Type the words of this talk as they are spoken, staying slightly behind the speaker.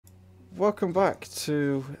welcome back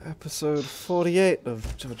to episode 48 of...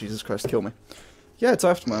 Oh, Jesus Christ, kill me. Yeah, it's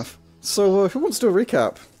Aftermath. So, who wants to do a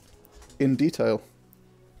recap? In detail.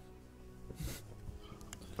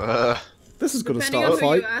 This is going to start a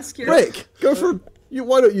fight. Rick, go for...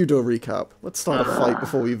 why don't you do a recap? Let's start a fight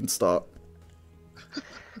before we even start.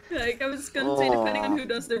 Like, I was gonna say, depending on who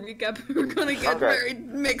does the recap, we're gonna get very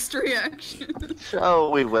mixed reactions. So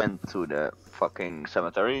we went to the fucking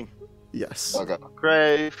cemetery. Yes. I got a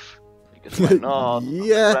grave. Because why not?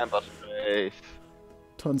 Yeah. Grandpa's grave.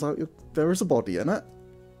 Turns out there is a body in it.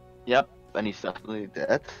 Yep, and he's definitely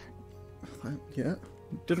dead. Yeah.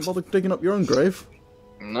 Didn't bother digging up your own grave.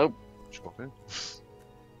 Nope. Shocking.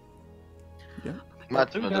 Yeah. I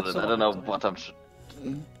don't know what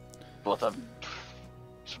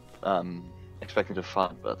I'm expecting to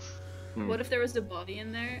find, but. What if there was a body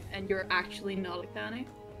in there and you're actually not Akane?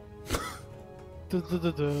 That's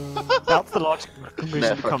the logical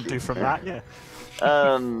conclusion to come to from that, yeah.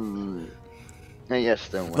 Yes,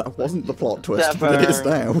 then. That wasn't the plot twist, but it is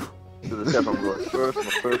now. To the Devon Lord first, on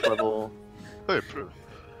the first level. Very true.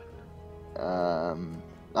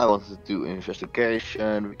 I wanted to do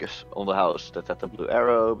investigation because on the house that had the blue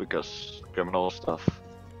arrow because criminal stuff.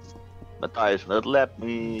 Mathias would not let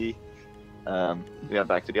me. We went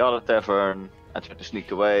back to the other tavern. I tried to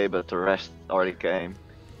sneak away, but the rest already came.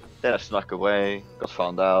 Then I snuck away, got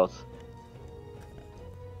found out.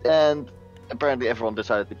 And apparently everyone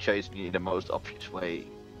decided to chase me in the most obvious way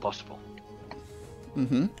possible.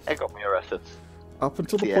 Mm-hmm. And got me arrested. Up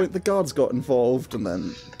until the point the guards got involved, and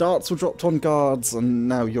then darts were dropped on guards, and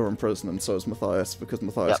now you're in prison, and so is Mathias, because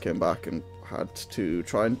Mathias came back and had to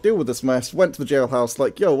try and deal with this mess. Went to the jailhouse,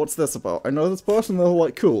 like, yo, what's this about? I know this person, they're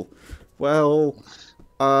like, cool. Well,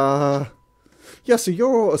 yeah, so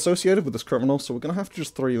you're associated with this criminal, so we're gonna have to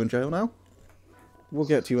just throw you in jail now. We'll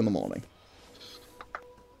get to you in the morning.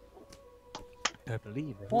 I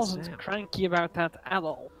believe it. Wasn't cranky about that at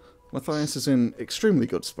all. Mathias is in extremely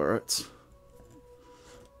good spirits.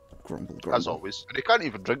 Grumble, grumble. As always. And he can't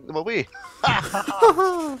even drink them away.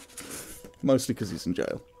 Mostly because he's in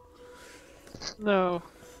jail. No.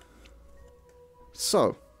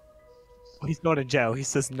 So. Well, he's not in jail, he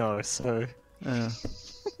says no, so...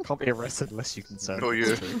 Can't be arrested unless you consent. No,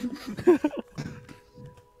 you.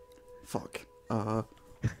 Fuck.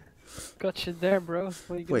 Got you there, bro. What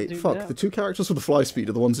are you gonna Wait, do fuck. now? The two characters with the fly speed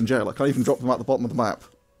are the ones in jail. I can't even drop them at the bottom of the map.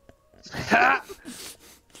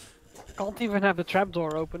 Can't even have the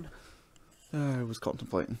trapdoor open. I was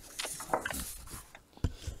contemplating.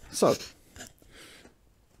 So,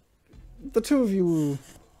 the two of you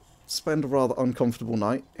spend a rather uncomfortable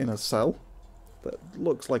night in a cell that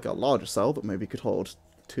looks like a larger cell that maybe could hold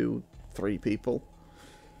 2-3 people.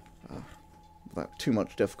 Without too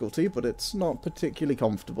much difficulty, but it's not particularly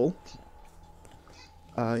comfortable.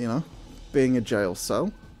 You know, being a jail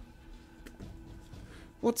cell.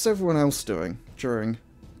 What's everyone else doing during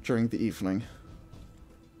the evening?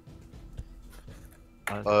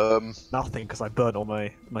 Nothing, because I burnt all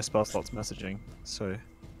my spell slots messaging, so...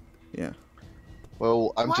 Yeah.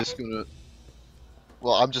 Well, I'm just gonna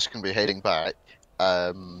be heading back.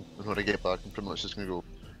 And when I get back, I'm pretty much just gonna go,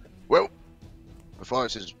 well,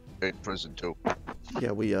 Mathias is in prison too.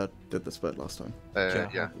 Yeah, we did this bit last time.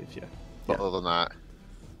 Yeah. But other than that,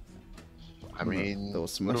 I mean, there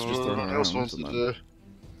was some messages thrown what else around. wants to do?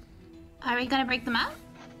 Are we gonna break them up?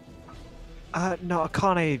 No,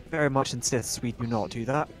 Akane very much insists we do not do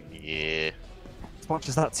that. Yeah. As much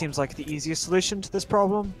as that seems like the easiest solution to this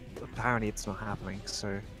problem, apparently it's not happening,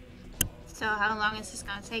 so... So how long is this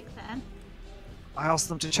gonna take then? I asked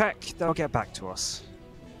them to check, they'll get back to us.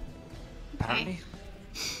 Apparently.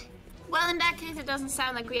 Well, in that case, it doesn't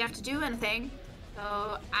sound like we have to do anything.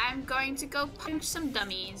 So I'm going to go punch some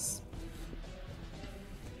dummies.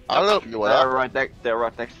 I'll help you with that. They're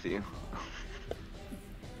right next to you.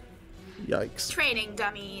 Yikes. Training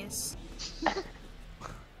dummies.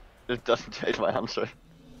 It doesn't change my answer.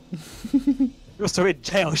 You're still in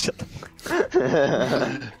jail, shut the fuck.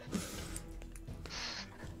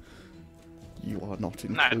 You are not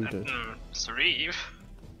included. Sauriv.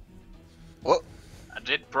 What? I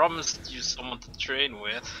did promise you someone to train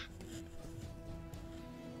with.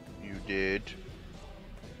 You did.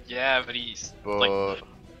 Yeah, but he's like,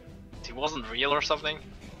 he wasn't real or something.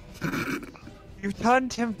 You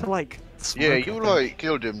turned him to like... Yeah, you like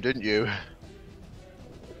killed him, didn't you?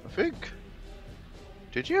 I think.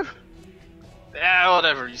 Did you? Yeah,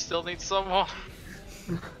 whatever. You still need someone.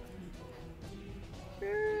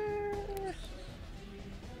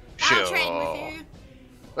 I'll train with you.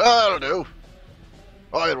 I'll do.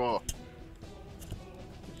 Either or.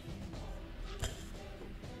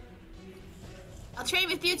 I'll train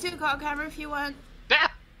with you too, Coghammer, if you want. Yeah.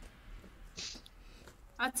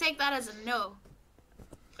 I'll take that as a no.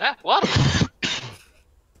 What?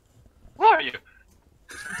 Where are you?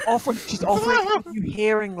 She's offering you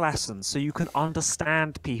hearing lessons so you can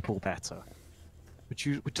understand people better. Would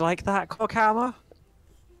you like that, Coghammer?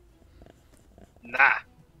 Nah.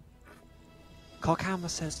 Coghammer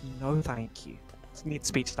says no, thank you. You need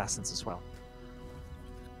speech lessons as well.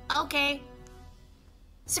 Okay.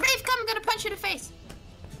 Sauriv, come, I'm gonna punch you in the face.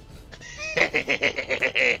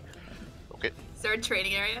 Okay. Is there a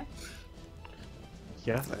training area?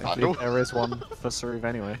 Yeah, I believe there is one for Sauriv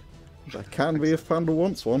anyway. There can be if Pandal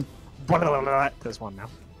wants one. There's one now.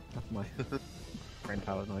 That's my brain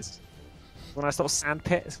power noise. When I start sand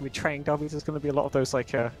pit, it's gonna be training dummies. There's gonna be a lot of those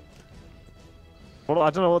like well, I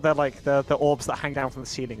don't know what they're like. The orbs that hang down from the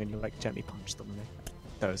ceiling and you like gently punch them.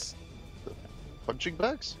 Those. Punching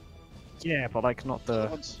bags? Yeah, but like not the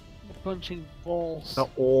Punching balls. the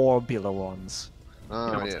orbular ones. Oh,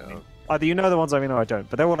 You know what I yeah. mean. Either you know the ones I mean or I don't,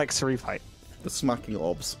 but they're all like Sauriv height. The smacking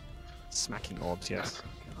orbs. Smacking orbs, yes.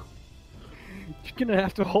 You're gonna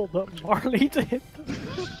have to hold up Marlie to hit them.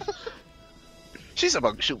 She's a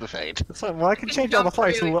monk, she'll be fine. So, well, I can change it on the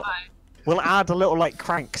fly, so Really we'll, high. we'll add a little like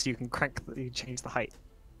crank so you can you change the height.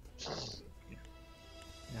 Yeah,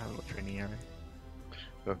 have a little training area.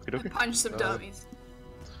 Okay, okay. Punch some dummies.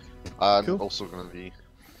 I'm Cool. also going to be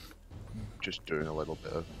just doing a little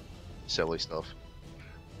bit of silly stuff.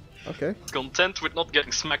 Okay. Content with not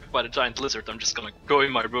getting smacked by the giant lizard, I'm just gonna go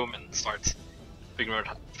in my room and start figuring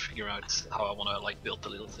out how I wanna like build the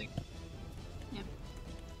little thing.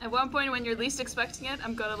 At one point when you're least expecting it,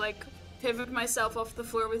 I'm gonna like pivot myself off the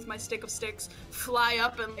floor with my stick of sticks, fly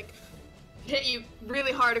up and like hit you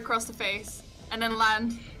really hard across the face, and then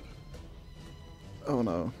land. Oh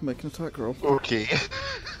no, make an attack roll. Okay.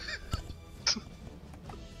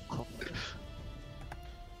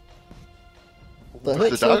 The The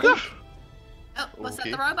hit dagger? Oh, was Okay.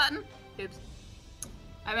 that the wrong button? Oops.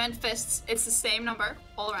 I meant fists. It's the same number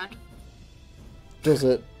all around. Does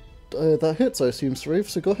it? That hits, I assume, Sauriv,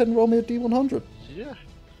 so go ahead and roll me a d100. Yeah.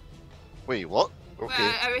 Wait, what? Okay.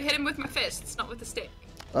 Well, I hit him with my fists, not with the stick.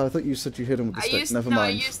 Oh, I thought you said you hit him with the stick, never I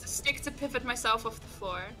mind. used the stick to pivot myself off the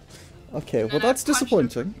floor. Okay, well then I that's punched him.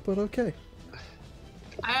 disappointing, but okay.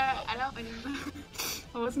 I don't.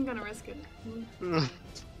 I wasn't gonna risk it.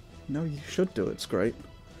 No, you should do it, it's great.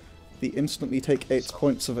 The instantly take 8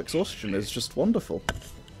 points of exhaustion is just wonderful.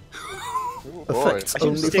 Oh, Affects I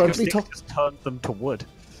only stick of friendly sticks top. just turned them to wood.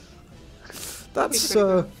 That's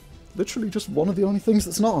literally just one of the only things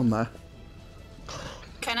that's not on there.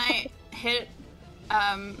 Can I hit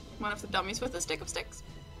one of the dummies with a stick of sticks?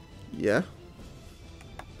 Yeah.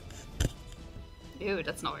 Ew,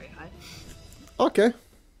 that's not very high. Okay.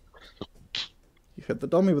 You hit the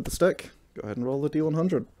dummy with the stick. Go ahead and roll the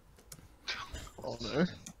d100. Oh no.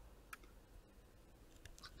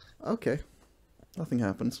 Okay. Nothing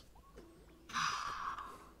happens.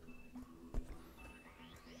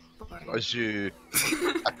 As you,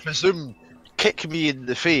 I presume, kick me in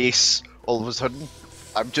the face all of a sudden,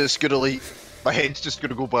 I'm just gonna like, my head's just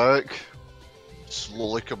gonna go back,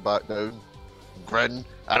 slowly come back down, grin,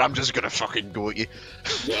 and I'm just gonna fucking go at you.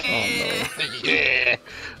 Yeah. Yeah!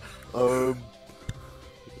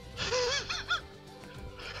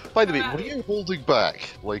 By the way, were you holding back,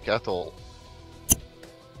 like, at all?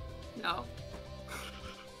 No.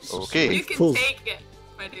 Okay. You can Full. take it,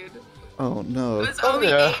 my dude. Oh no. It was only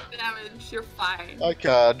yeah. 8 damage. You're fine. I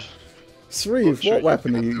can. Sauriv, Sure, what you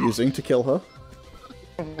weapon are can. you using to kill her?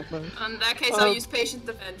 In that case, I'll use patient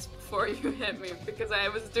defense before you hit me because I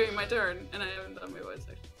was doing my turn and I haven't done my voice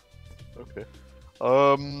action.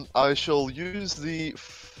 Okay. I shall use the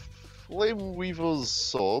Flame Weaver's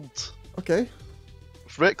sword. Okay.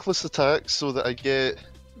 Reckless attack so that I get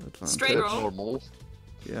Straight roll. normal.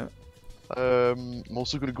 Yeah. I'm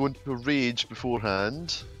also going to go into a rage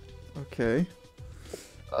beforehand. Okay.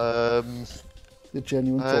 The The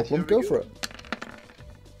genuine here problem. we Go go. for it.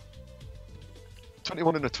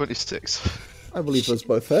 21 and a 26. I believe those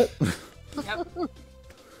both hit. Yep.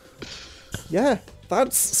 Yeah,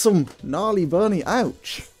 that's some gnarly burny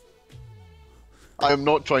ouch. I am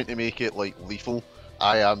not trying to make it like lethal.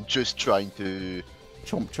 I am just trying to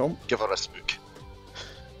Chomp chomp. give her a spook.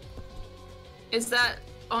 Is that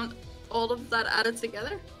on all of that added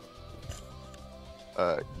together?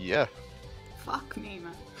 Yeah. Fuck me,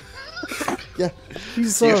 man. Yeah,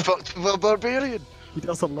 he's You fucked the barbarian! He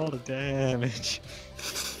does a lot of damage.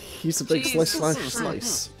 he's a big Jesus slice Christ.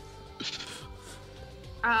 slice.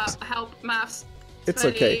 Help, maths. It's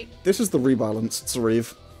okay. This is the rebalanced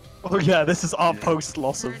Sauriv. Oh yeah, this is our post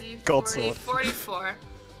loss of 30, God 40, Sword. 44.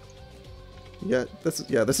 Yeah,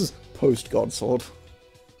 this is post God Sword.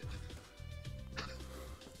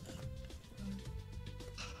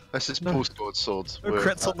 This is post God Sword. No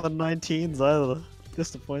crits on the 19s either.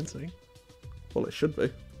 Disappointing. Well, it should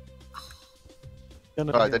be.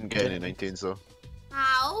 I didn't get any 19s though.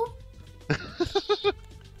 Ow!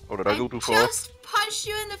 Or did I go too far? Just punched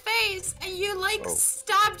you in the face, and you like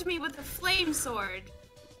stabbed me with a flame sword.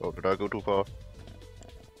 Oh, did I go too far?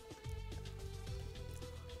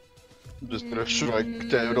 I'm just gonna shrink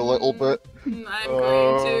down a little bit. I'm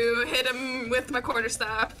going to hit him with my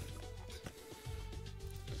quarterstaff.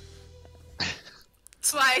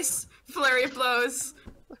 Slice, flurry of blows,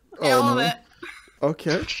 all of it.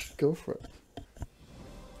 Okay, go for it.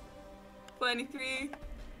 23.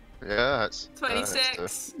 Yeah, that's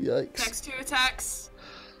 26. Yikes. Next 2 attacks.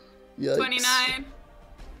 Yikes. 29.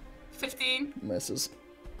 15. Misses.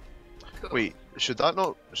 Cool. Wait, should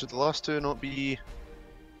the last 2 not be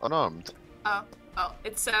unarmed? Oh,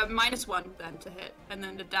 it's -1 then to hit, and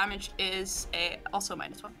then the damage is also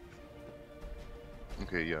 -1.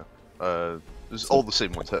 Okay, yeah. It's all the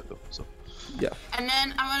same ones hit though, so. Yeah. And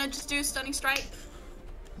then I'm gonna just do stunning strike.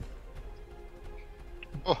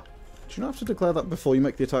 Oh. Do you not have to declare that before you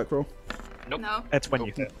make the attack roll? Nope. No, That's when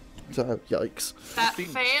you hit. So, yikes. that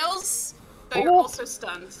fails. So you're also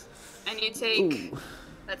stunned, and you take. Ooh.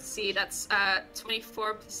 Let's see, that's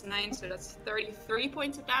 24 plus 9, so that's 33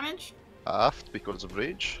 points of damage. Aft because of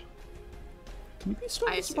rage. Can you be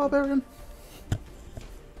stunned I as a assume. barbarian?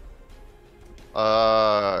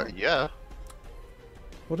 Yeah.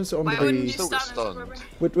 What is it under Why wouldn't you the... Still stun get as a stunned. barbarian?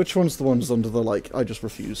 Which one's the ones under the, like, I just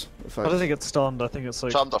refuse effect? I don't think it's stunned, I think it's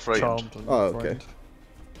like Charmed or frightened. charmed and Oh, okay. frightened.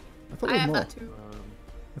 I thought I there have were more. that too.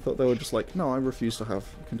 I thought they were just like, no, I refuse to have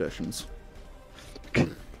conditions.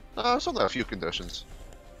 It's only a few conditions.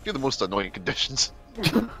 You're the most annoying conditions.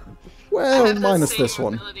 I Well, have the minus same this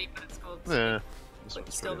one. ability, but it's called Yeah. like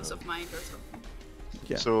stillness of mind or something.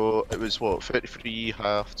 Yeah. So it was what, 33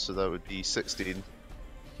 halved, so that would be 16.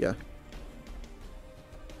 Yeah.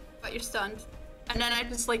 But you're stunned. And then I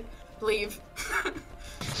just like leave.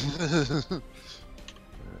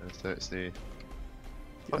 30,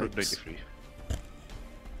 193.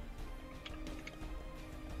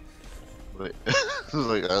 Like,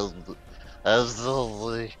 like,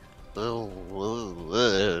 absolutely.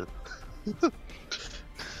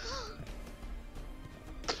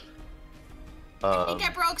 I think I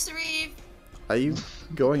broke Sauriv. Are you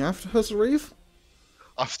going after her, Sauriv?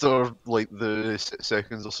 After like the 6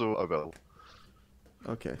 seconds or so, I will.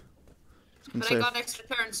 Okay. But I got extra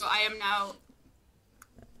turn, so I am now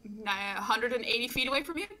 180 feet away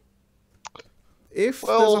from you. If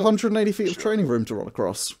Well, there's 180 feet of training room to run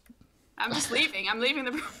across. I'm just leaving. I'm leaving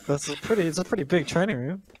the room. It's a pretty big training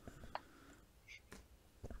room.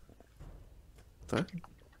 There.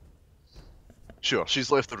 Sure,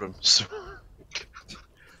 she's left the room, so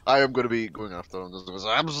I am going to be going after him.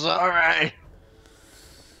 I'm sorry.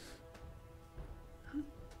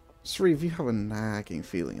 Sauriv, you have a nagging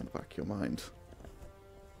feeling in the back of your mind.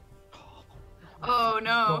 Oh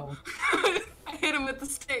no. I hit him with the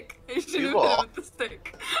stick. I should have hit what? him with the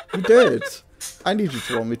stick. You did! I need you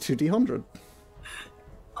to roll me 2d100.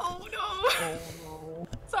 Oh no.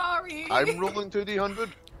 Sorry. I'm rolling 2d100.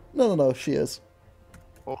 No, she is.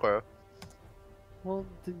 Okay. What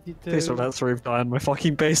did you do? Please don't let Sauriv die in my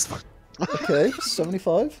fucking basement. Okay,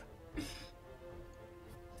 75.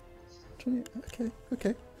 20,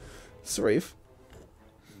 okay. Sauriv,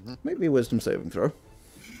 maybe a wisdom saving throw.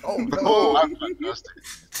 Oh no, I'm fantastic.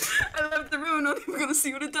 I left the room, not even gonna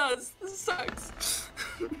see what it does. This sucks.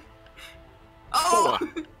 Oh!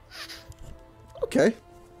 Okay.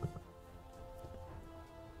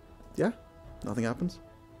 Yeah, nothing happens.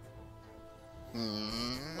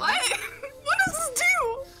 What? What does this do?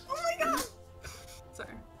 Oh my god!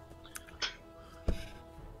 Sorry.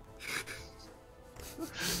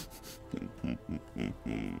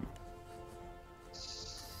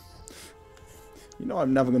 You know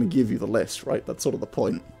I'm never going to give you the list, right? That's sort of the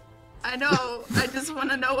point. I know, I just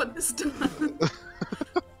want to know what this does.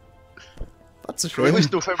 That's a Can we shame. at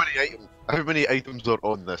least know how many items are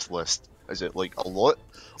on this list? Is it like a lot?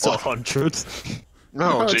 It's 100.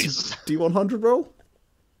 No, It's a jeez. D100 roll?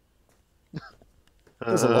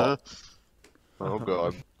 There's a lot. Oh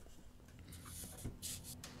god.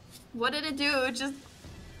 What did it do? Just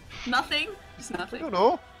nothing? Just I nothing. don't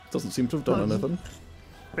know. Doesn't seem to have done anything.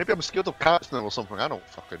 Maybe I'm scared of cats now or something. I don't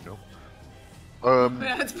fucking know.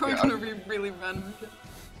 Yeah, it's probably yeah. gonna be really random.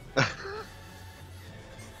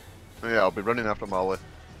 Yeah, I'll be running after Marlie.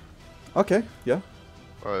 Okay, yeah.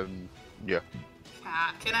 Yeah.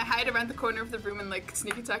 Can I hide around the corner of the room and like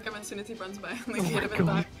sneak attack him as soon as he runs by and like hit him in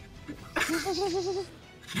the back?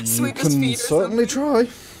 You Sweep his can feet or certainly try.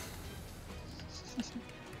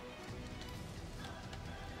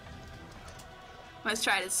 Let's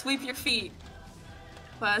try to sweep your feet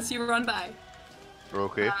as you run by.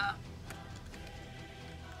 Okay.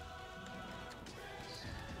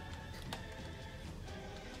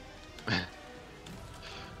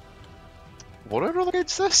 What I roll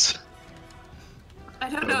against this? I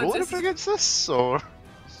don't Did I know. roll Just, anything against this, or?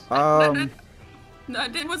 no,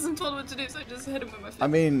 I wasn't told what to do, so I just hit him with my feet. I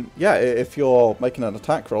mean, yeah, if you're making an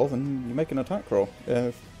attack roll, then you make an attack roll.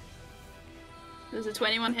 Does a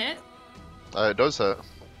 21 hit? It does hit.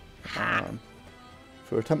 If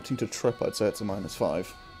you're attempting to trip, I'd say it's a -5.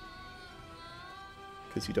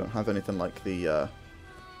 Because you don't have anything like the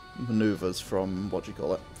maneuvers from, what do you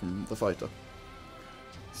call it, from the fighter.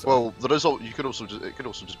 So, Well, there is. You could also just. It could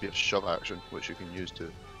also just be a shove action, which you can use to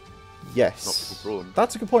not yes. people prone.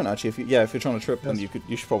 That's a good point, actually. If you're trying to trip, then you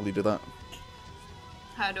should probably do that.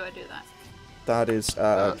 How do I do that? That is,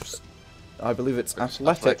 I believe it's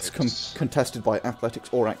athletics, contested by athletics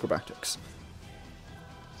or acrobatics.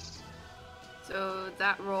 So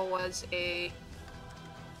that roll was a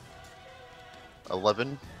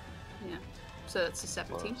 11. yeah. So that's a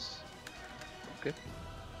 17. Plus. Okay.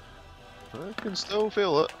 I can still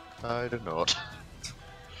feel it. I did not.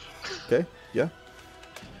 Okay, yeah.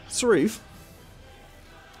 Sauriv,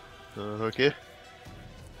 Okay.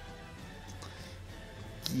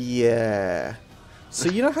 yeah. So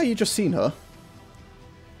you know how you just seen her?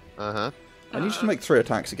 Uh-huh. I need you to make 3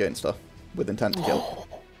 attacks against her with intent to kill.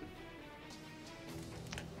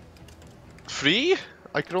 3?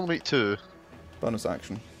 I can only make 2. Bonus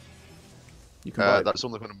action. You can buy That's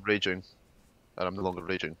only when I'm raging. And I'm no longer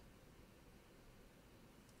raging.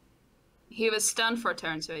 He was stunned for a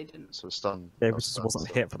turn, so he didn't. So stun. Yeah, it just wasn't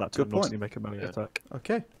hit for that to Good normally point. make a melee attack.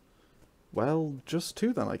 Okay. Well, just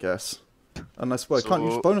 2 then, I guess. Unless, well, can't you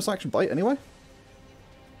So- use bonus action bite anyway?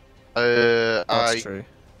 That's true.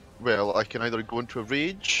 Well, I can either go into a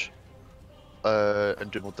rage and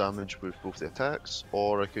do more damage with both the attacks,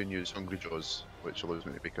 or I can use Hungry Jaws, which allows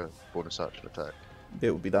me to make a bonus action attack.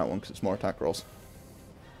 It would be that one because it's more attack rolls.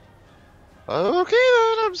 Okay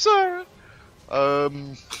then, I'm sorry. I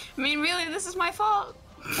mean, really, this is my fault.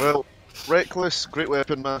 Well, Reckless, Great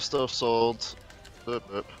Weapon, Master, Sword.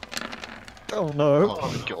 Oh no.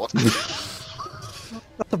 Oh my god.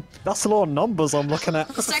 That's a lot of numbers I'm looking at.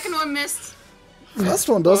 The second one missed. First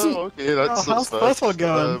one doesn't. Oh, okay, that's how's the first one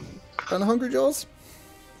going? And Hungry Jaws?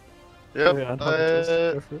 Yep. Yeah, and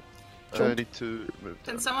go for it. I need to move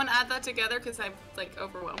Can down. someone add that together? Because I'm like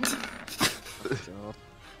overwhelmed.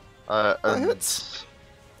 That And hits.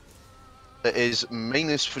 it is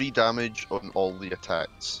 -3 damage on all the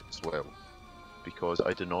attacks as well, because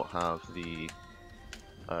I do not have the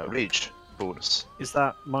rage bonus. Is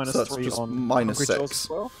that minus So that's 3 just on minus Hungry Jaws 6. as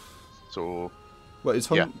well? So Wait, is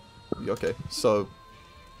Yeah. Okay, so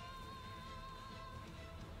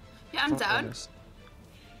Yeah, I'm Not down. bonus.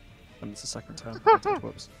 And it's the second turn.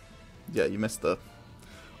 Whoops. yeah, you missed the.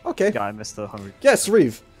 Okay. Yeah, I missed the Hungry. Yes,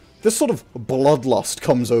 Reeve. This sort of bloodlust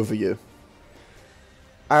comes over you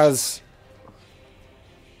as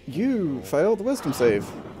you fail the wisdom save.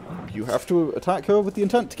 You have to attack her with the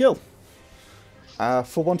intent to kill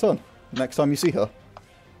for 1 turn. Next time you see her,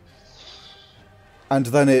 and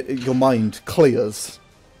then your mind clears,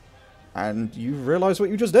 and you realise what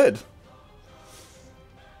you just did.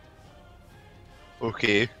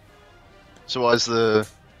 okay. So as the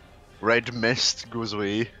red mist goes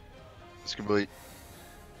away, it's gonna be like,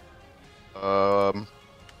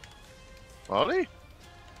 Marlie?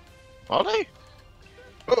 Marlie?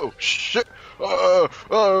 Oh shit!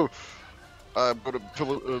 Oh! I'm gonna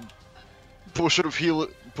pull a potion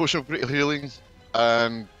of great healing,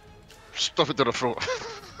 and stuff it down her throat.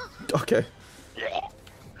 Okay.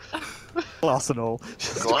 Glass and all.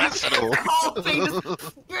 Glass and all. Oh, thing,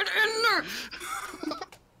 just get in there.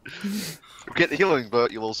 You get the healing,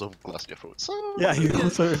 but you'll also have glass in your throat. So Yeah, you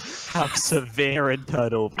also have severe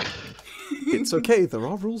internal. It's okay. There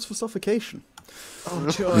are rules for suffocation. Oh,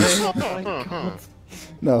 joy.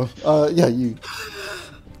 No. Yeah, you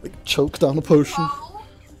like choke down a potion. Oh,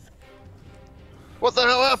 What the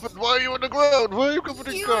hell happened? Why are you on the ground? Why are you covered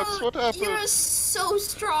in guts? What happened? You're so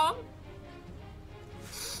strong.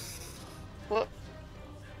 What?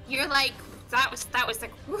 You're like that was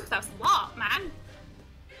like whew, that was a lot, man.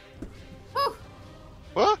 Whew.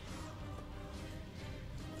 What?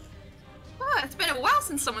 Oh, it's been a while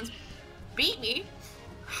since someone's beat me.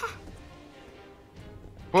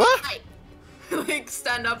 What? Like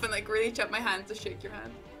stand up and like reach out my hand to shake your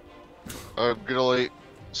hand. I'm gonna like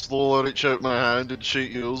slowly reach out my hand and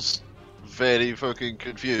shake yours. Very fucking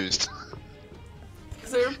confused.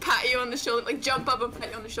 sort of pat you on the shoulder, like jump up and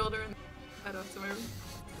pat you on the shoulder and head off to my room.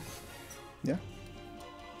 Yeah.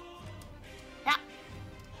 Yeah.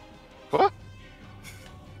 What?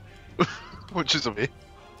 Which is me.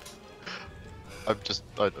 I don't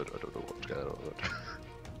know what's going on.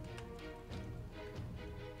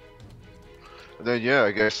 And then yeah,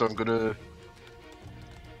 I guess I'm gonna.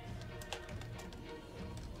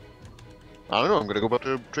 I don't know. I'm gonna go back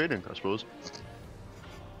to training, I suppose.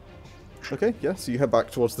 Okay, yeah, so you head back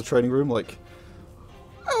towards the training room, like,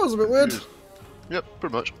 that was a bit weird. Yep,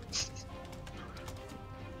 pretty much.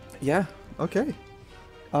 Yeah, okay.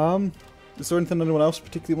 Is there anything anyone else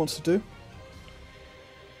particularly wants to do?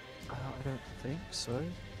 I don't think so.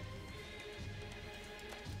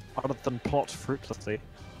 Other than plot fruitlessly.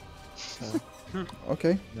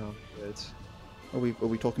 Okay. No, good. Are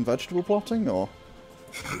we talking vegetable plotting, or?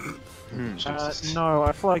 No,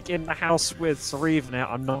 I feel like in the house with Sauriv now,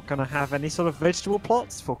 I'm not gonna have any sort of vegetable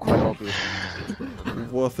plots for quite obvious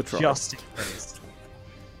reasons. Worth a try. Just in case.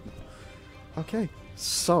 Okay,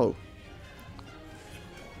 so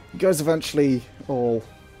you guys eventually all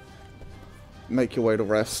make your way to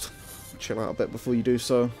rest, chill out a bit before you do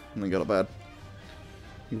so, and then go to bed.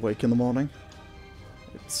 You wake in the morning.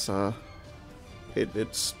 It's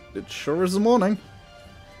it sure is the morning.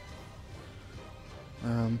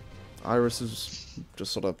 Iris is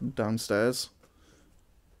just sort of downstairs,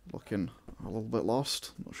 looking a little bit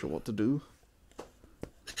lost, not sure what to do.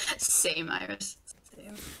 Same, Iris.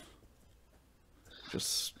 Same.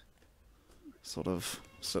 Just sort of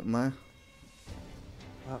sitting there.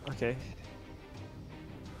 Okay.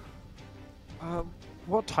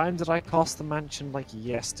 What time did I pass the mansion, like,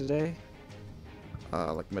 yesterday?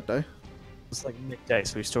 Like midday? It was like midday,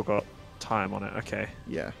 so we've still got time on it, okay.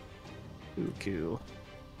 Yeah. Ooh, cool.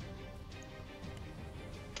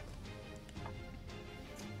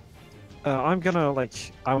 I'm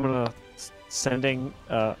gonna sending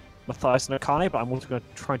Mathias and Akane, but I'm also gonna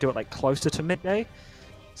try and do it like closer to midday,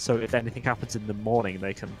 so if anything happens in the morning,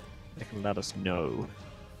 they can let us know.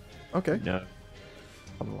 Okay. No.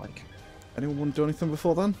 I'm like. Anyone want to do anything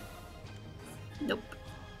before then? Nope.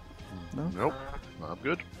 No? Nope. I'm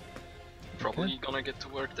good. Probably gonna get to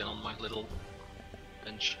work then on my little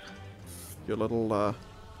bench. Your little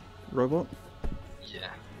robot?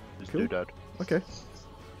 Yeah. Just Cool. do that. Okay.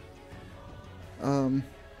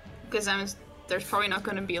 Because there's probably not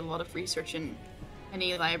going to be a lot of research in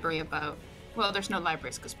any library about. Well, there's no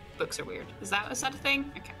libraries because books are weird. Is that a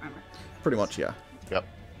thing? I can't remember. Pretty much, yeah. Yep.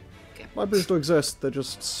 Okay. Libraries do exist, they're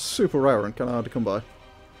just super rare and kind of hard to come by.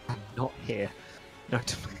 Not here. No.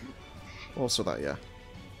 Also that, yeah.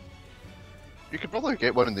 You could probably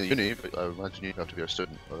get one in the uni, but I imagine you'd have to be a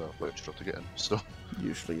student or a lecturer to get in, so...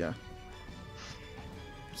 Usually, yeah.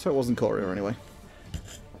 So it wasn't Courier anyway.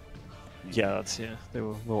 Yeah, that's They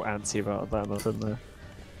were more antsy about that than there.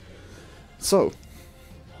 So.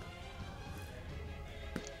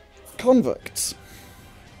 Convicts.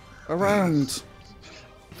 Around.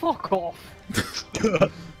 Fuck off.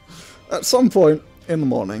 At some point in the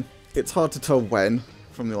morning, it's hard to tell when,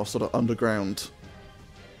 from your sort of underground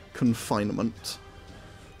confinement,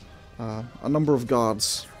 a number of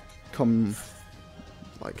guards come,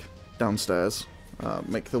 like, downstairs,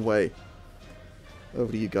 make their way over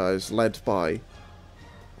to you guys, led by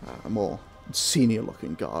a more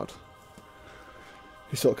senior-looking guard.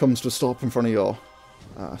 He sort of comes to a stop in front of your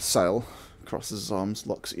cell, crosses his arms,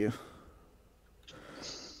 looks at you.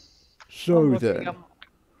 So then...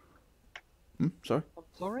 Sorry? I'm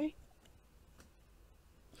sorry?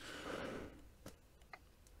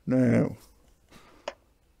 Now,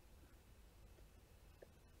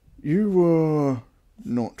 you are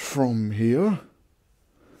not from here.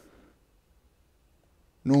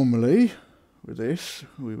 Normally, with this,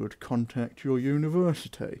 we would contact your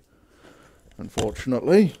university.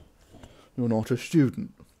 Unfortunately, you're not a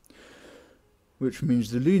student. Which means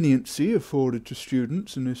the leniency afforded to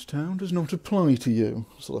students in this town does not apply to you.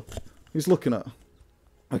 So, he's looking at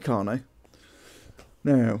Akane.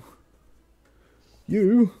 Now,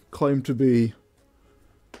 you claim to be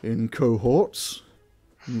in cohorts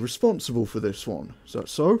and responsible for this one. Is that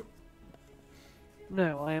so?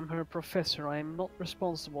 No, I am her professor. I am not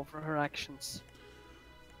responsible for her actions.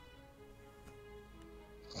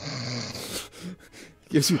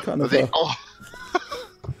 Gives you kind of a...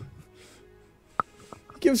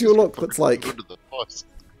 Gives you a look that's like...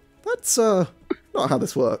 That's, not how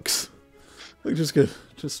this works. Like, just good.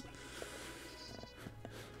 Just...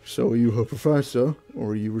 So are you her professor, or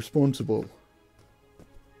are you responsible?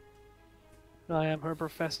 I am her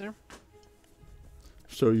professor.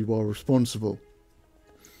 So you are responsible.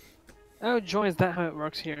 Oh, Joy, is that how it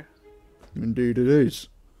works here? Indeed it is.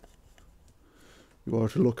 You are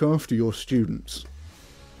to look after your students.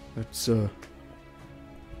 That's, I'm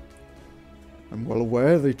well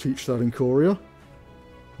aware they teach that in Korea,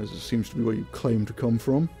 as it seems to be where you claim to come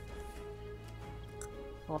from.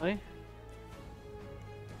 Why?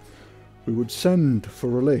 We would send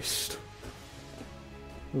for a list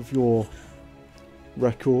of your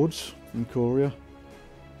records in Korea.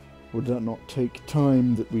 Would that not take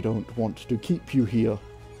time that we don't want to keep you here?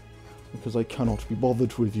 Because I cannot be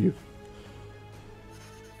bothered with you.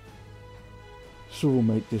 So we'll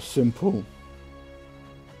make this simple.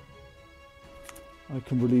 I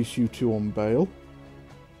can release you two on bail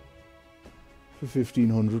for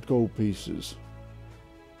 1,500 gold pieces.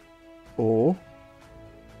 Or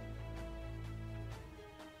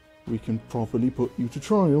we can properly put you to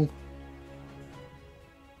trial,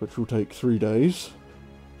 which will take 3 days.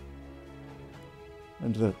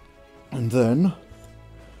 And then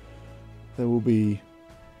there will be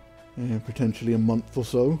potentially a month or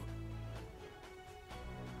so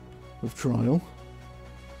of trial,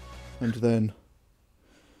 and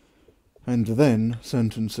then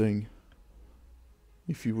sentencing,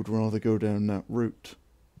 if you would rather go down that route.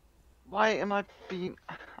 Why am I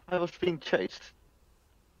was being chased.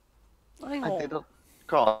 I did not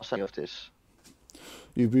cause any of this.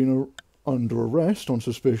 You've been under arrest on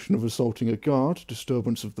suspicion of assaulting a guard,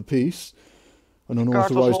 disturbance of the peace, and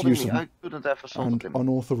unauthorized use of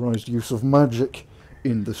unauthorized use of magic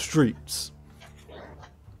in the streets.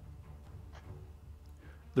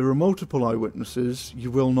 There are multiple eyewitnesses. You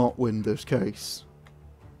will not win this case.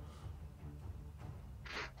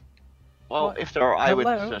 Well, if there are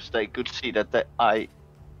eyewitnesses, they could see that I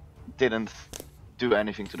didn't do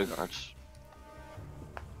anything to the guards.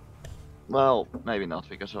 Well, maybe not,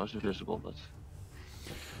 because I was invisible, but...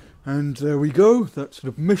 And there we go. That's an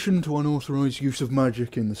admission to unauthorized use of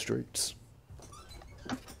magic in the streets.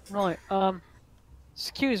 Right,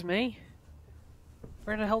 excuse me.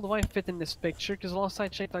 Where the hell do I fit in this picture? Because last I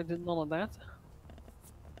checked I did none of that.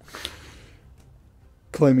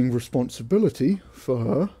 Claiming responsibility for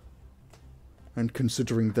her, and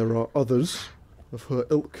considering there are others of her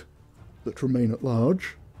ilk that remain at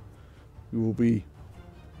large, you will be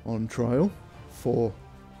on trial for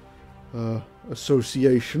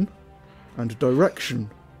association and direction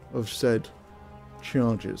of said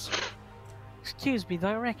charges. Excuse me,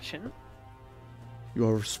 direction? You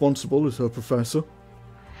are responsible as her professor.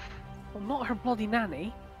 I'm not her bloody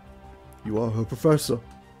nanny. You are her professor.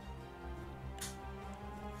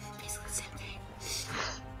 Basically the same thing.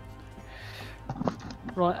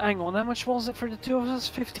 Right, hang on, how much was it for the two of us?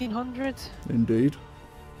 1,500? Indeed.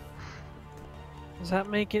 Does that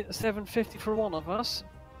make it 750 for one of us?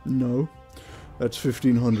 No. That's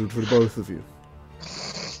 1,500 for the both of you.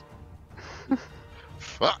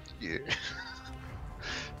 Fuck you.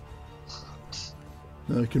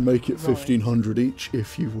 I can make it 1,500 each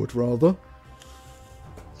if you would rather.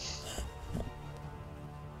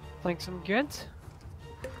 Thanks, I'm good.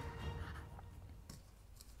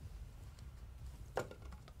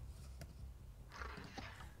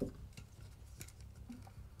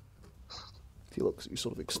 He looks at you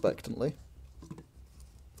sort of expectantly.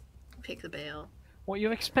 Pick the bail. What,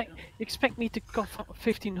 you expect me to cough up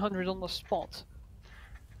 1,500 on the spot?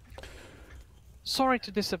 Sorry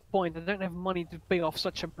to disappoint, I don't have money to pay off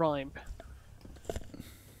such a bribe.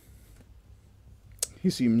 He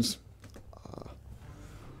seems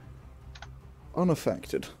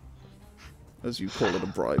unaffected. As you call it a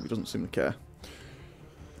bribe, he doesn't seem to care.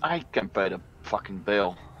 I can pay the fucking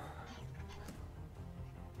bill.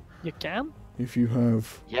 You can? If you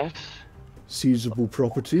have Yes. seizable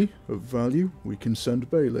property of value, we can send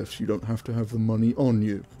bailiffs. You don't have to have the money on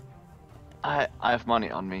you. I have money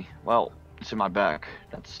on me. Well, it's in my bag.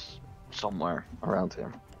 That's somewhere around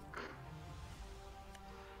here.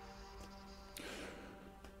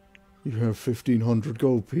 You have 1,500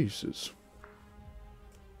 gold pieces.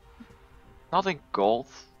 Not in gold.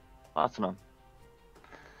 Platinum.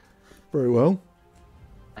 Very well.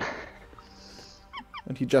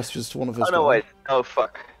 And he gestures to one of his... Oh no, wait. Oh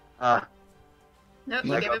fuck. No,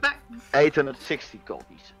 you I give got it back. 860 gold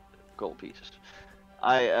pieces.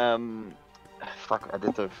 Fuck, I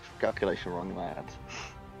did the calculation wrong in my head.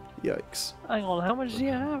 Yikes. Hang on, how much do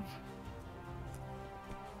you have?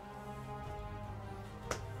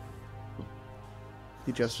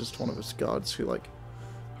 He gestures to one of his guards who, like,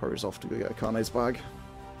 hurries off to go get Akane's bag.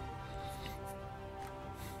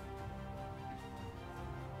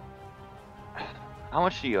 How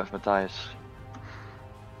much do you have, Mathias?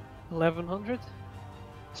 1,100?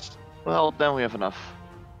 Well, then we have enough.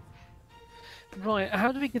 Right,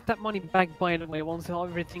 how do we get that money back, by the way, once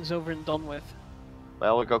everything's over and done with?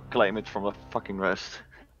 Well, we'll go claim it from the fucking rest.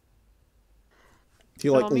 He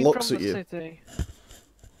No, like I mean looks from at the you. city.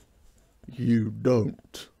 You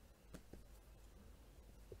don't.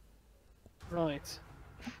 Right.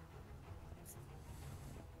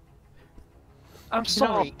 I'm You know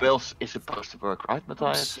how sorry. bills is supposed to work, right,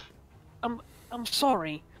 Mathias? I'm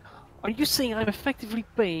sorry. Are you saying I'm effectively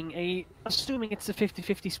paying assuming it's a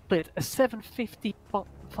 50-50 split, a 750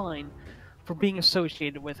 fine for being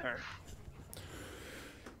associated with her?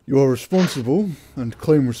 You are responsible and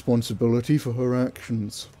claim responsibility for her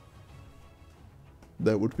actions.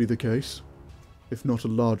 That would be the case, if not a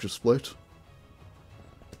larger split.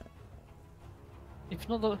 If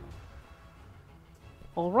not a...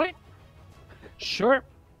 Alright. Sure.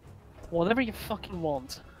 Whatever you fucking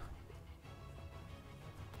want.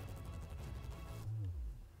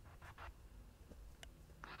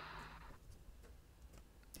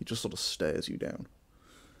 He just sort of stares you down.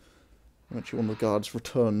 Eventually one of the guards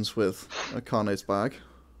returns with Akane's bag.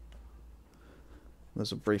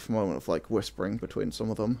 There's a brief moment of like whispering between some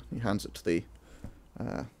of them. He hands it to the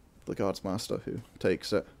guards master, who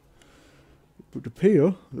takes it. It would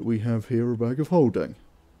appear that we have here a bag of holding.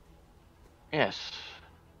 Yes.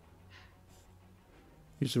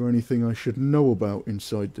 Is there anything I should know about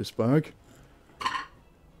inside this bag?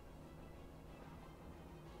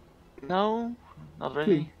 No, not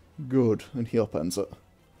really. Good. And he upends it.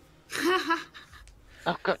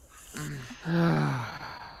 Oh god.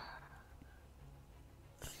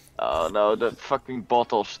 Oh no, the fucking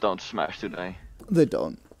bottles don't smash today. They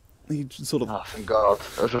don't. He just sort of... Oh thank god,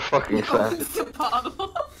 those are fucking expensive. The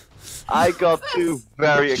bottle. I got 2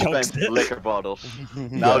 very expensive liquor bottles.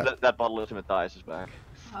 Now Yeah. that bottle is in Mathias' bag.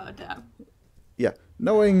 Oh damn. Yeah.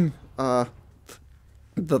 Knowing that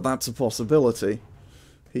that's a possibility,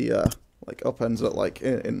 he like upends it like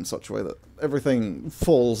in such a way that everything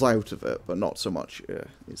falls out of it, but not so much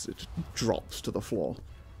as it drops to the floor.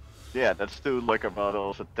 Yeah, that's 2 liquor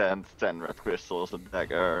bottles, a tent, 10 red crystals, a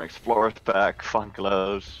dagger, explorer's pack, fun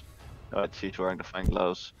clothes. Oh, she's wearing the fun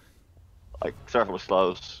clothes. Like, serverless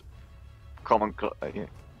clothes, common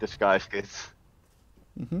disguise kits,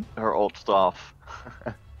 her old stuff.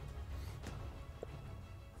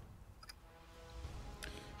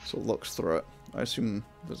 So looks through it. I assume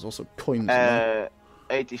there's also coins in there.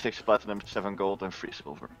 86 platinum, 7 gold, and 3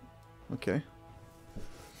 silver. Okay.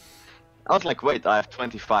 I was like, wait, I have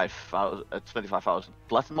 25,000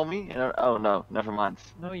 platinum on me? Oh no, never mind.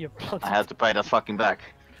 No, you're bloody... I had to pay that fucking back.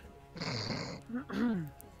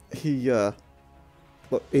 He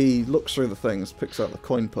looks through the things, picks out the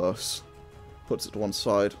coin purse, puts it to one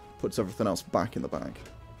side, puts everything else back in the bag.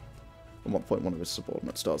 At one point, one of his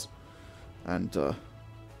subordinates does, and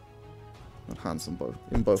hands them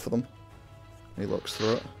both of them. He looks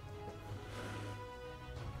through it.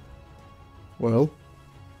 Well,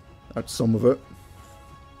 that's some of it.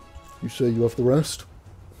 You say you have the rest?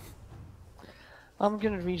 I'm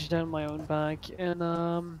gonna reach down my own bag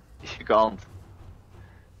and You can't.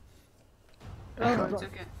 Oh, it's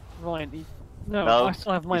okay. Right. No, No, I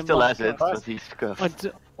still have my he still has mark. it, but he's cuffed.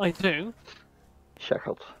 I do.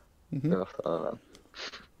 Shackled. Mhm. Cuffed,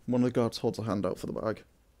 One of the guards holds a hand out for the bag.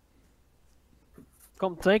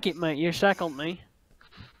 Come take it, mate. You shackled me.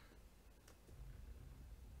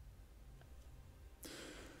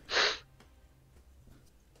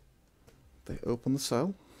 They open the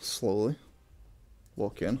cell, slowly,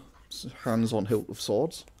 walk in, hands on hilt of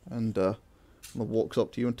swords, and walks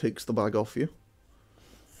up to you and takes the bag off you.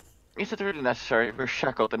 Is it really necessary? We're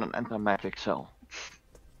shackled in an anti-magic cell.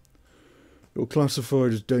 You're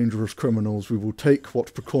classified as dangerous criminals. We will take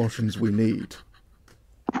what precautions we need.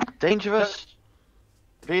 Dangerous?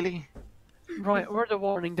 Really? Right, word of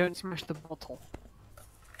warning, don't smash the bottle.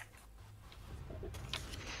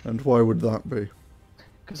 And why would that be?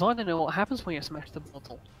 Because I don't know what happens when you smash the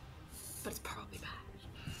bottle. But it's probably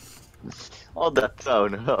bad. On that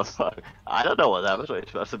tone, oh fuck. I don't know what happens when you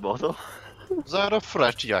smash the bottle. Is that a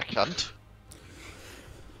threat? You can't.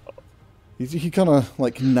 He kind of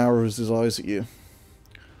like narrows his eyes at you.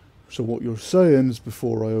 So what you're saying is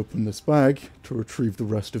before I open this bag to retrieve the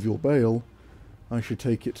rest of your bail, I should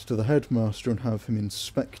take it to the headmaster and have him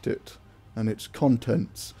inspect it and its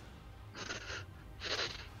contents.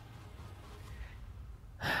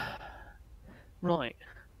 Right.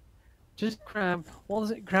 Just grab, what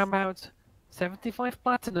is it? Grab out 75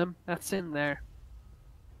 platinum, that's in there.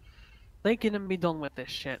 Take it and be done with this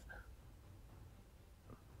shit.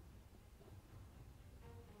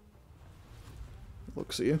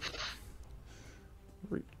 Looks at you.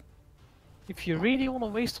 If you really want to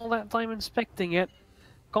waste all that time inspecting it,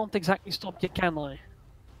 Can't exactly stop you, can I?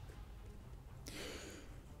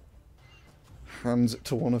 Hands it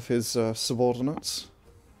to one of his subordinates.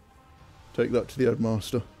 Take that to the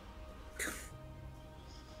headmaster.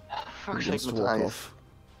 Fuck's He wants sake, to walk Mathias. off.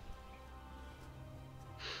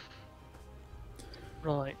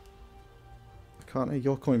 Right. Akane,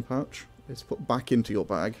 your coin pouch is put back into your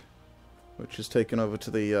bag, which is taken over to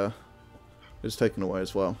the, is taken away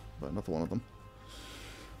as well by another one of them.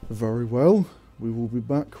 Very well. We will be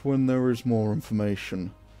back when there is more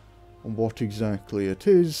information on what exactly it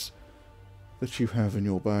is that you have in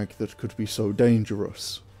your bag that could be so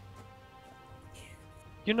dangerous.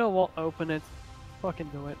 You know what? Open it. Fucking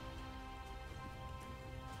do it.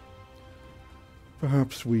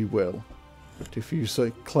 Perhaps we will. But if you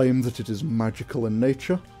claim that it is magical in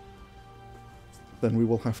nature, then we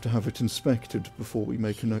will have to have it inspected before we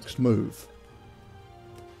make a next move.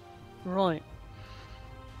 Right.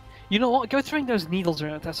 You know what? Go throwing those needles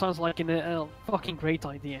around. That sounds like a fucking great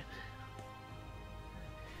idea.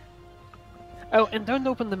 Oh, and don't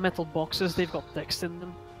open the metal boxes. They've got text in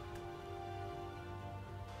them.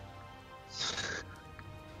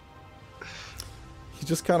 He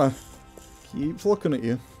just kind of keeps looking at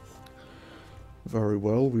you. Very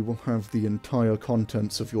well, we will have the entire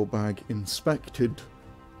contents of your bag inspected.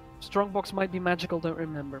 Strongbox might be magical, don't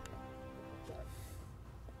remember.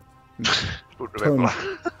 Don't remember.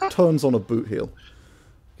 Turns on a boot heel.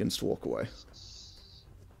 Begins to walk away.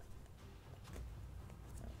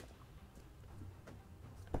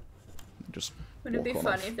 Just Wouldn't it walk be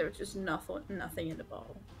on funny off. if there was just nothing in the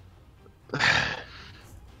bottle?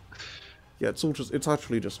 Yeah, it's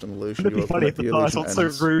actually just an illusion. It'd be You open funny it, if the the guys illusion not so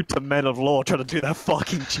ends. rude to men of law trying to do their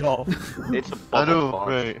fucking job. It's a I know, bottle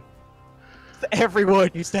right. Every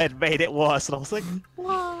word you said made it worse, and I was like,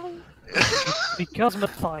 why? Because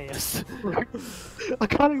Mathias.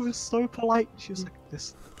 Akane was so polite. She was like,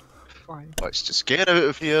 this. Fine. Let's just get out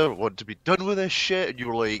of here. I want to be done with this shit. And you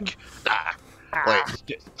were like, nah, let's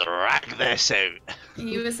just drag this out.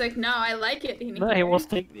 He was like, "No, I like it." No,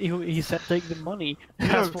 he said take the money.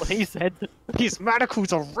 That's what he said. These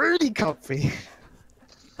manacles are really comfy.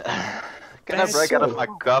 Can I break out of my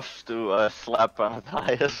cuffs to slap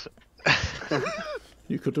Mathias?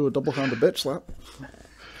 You could do a double-handed bitch slap.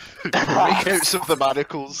 Break out some of the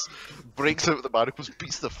manacles, breaks out the manacles,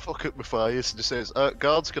 beats the fuck out Mathias, and just says,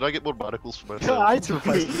 guards, can I get more manacles for myself? I took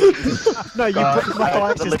No, you God, break I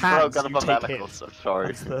Mathias's accidentally hands, broke out of you my take manacles. his. I'm sorry.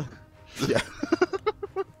 That's the... Yeah.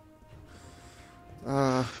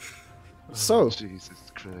 So,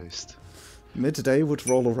 Jesus Christ. midday would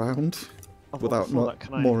roll around without Before more that,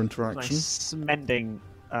 can I interaction. mending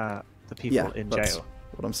the people Yeah, in that's jail?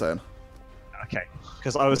 what I'm saying. Okay,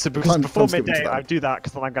 because before time's given to midday that. I do that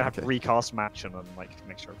because then I'm gonna have to Okay. recast match and then like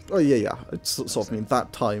make sure. Oh yeah. It's sort of mean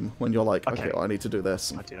that time when you're like, okay, Okay. I need to do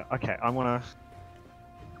this. I And, do that. Okay, I'm gonna.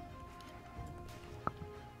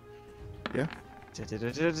 yeah.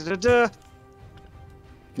 Da-da-da-da-da-da.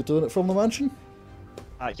 You're doing it from the mansion?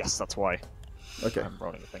 Yes, that's why Okay. I'm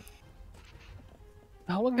rolling the thing.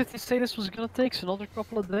 How long did they say this was gonna take? So another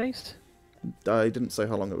couple of days? I didn't say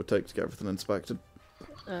how long it would take to get everything inspected.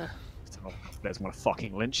 There's gonna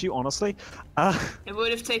fucking lynch you, honestly. It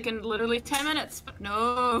would have taken literally 10 minutes, but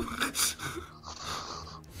no.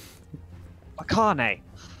 Akane,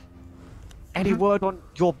 any word on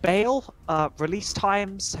your bail? Release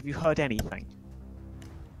times? Have you heard anything?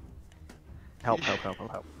 Help!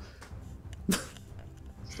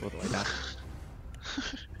 Still the way down.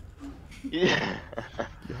 Yeah.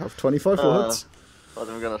 You have 25 words. What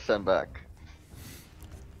am I gonna send back?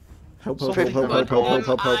 Help. What am I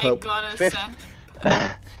gonna Fifth. say?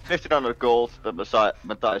 1500 gold, but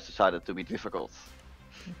Mathias decided to be difficult.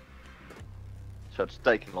 So it's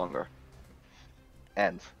taking longer.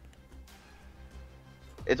 And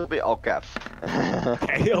it'll be all caps.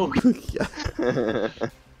 Okay, Yeah.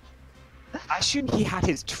 I assume he had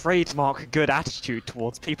his trademark good attitude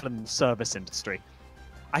towards people in the service industry.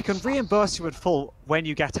 I can reimburse you in full when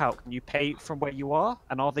you get out. Can you pay from where you are?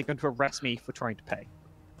 And are they going to arrest me for trying to pay?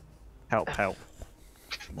 Help.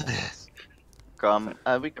 Come,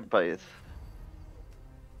 we can pay it.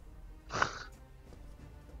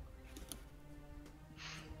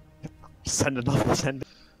 Send another send.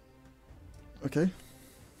 Okay.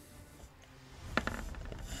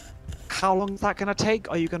 How long is that going to take?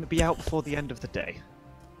 Are you going to be out before the end of the day?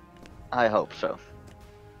 I hope so.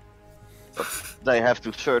 But they have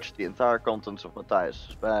to search the entire contents of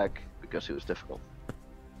Mathias' bag because he was difficult.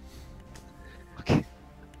 Okay.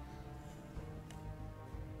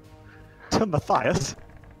 To Mathias,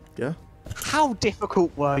 Yeah. how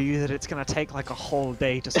difficult were you that it's going to take like a whole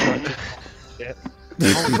day to search it?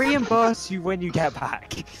 I'll reimburse you when you get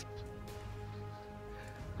back.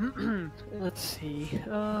 Let's see.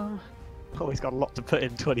 Oh, he's got a lot to put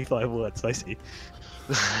in 25 words, I see.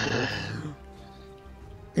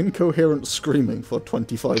 Incoherent screaming for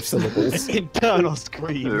 25 syllables. Internal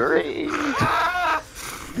scream.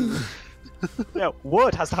 Yeah,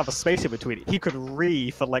 word has to have a space in between it. He could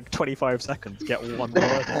for like 25 seconds, get one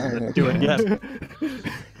word and then do it again.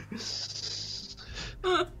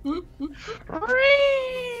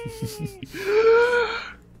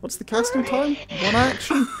 What's the casting time? One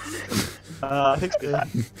action? I think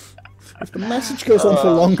If the message goes on for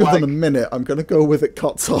longer than a minute, I'm gonna go with it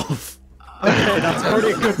cuts off. okay, that's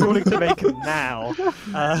already a good ruling to make now.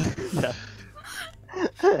 Yeah.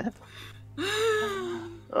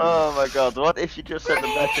 Oh my god, what if you just send a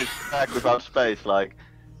message back without space, like...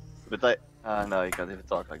 But I... no, you can't even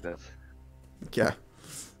talk like that. Yeah.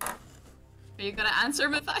 Are you gonna answer,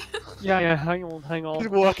 Mathias? Yeah, hang on.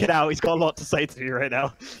 Just work it out, he's got a lot to say to you right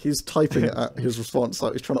now. He's typing it at his response,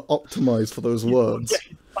 like he's trying to optimize for those words.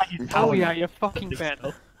 Oh yeah, you're fucking bad.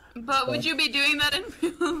 But would you be doing that in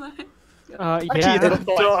real life? Yeah.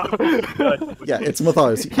 Yeah, it's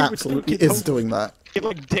Mathias. He absolutely is doing that. He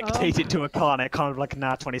like dictated to Akane, kind of like,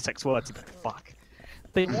 nah, 26 words. He'd be like, fuck.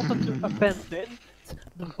 They wanted to abandon it.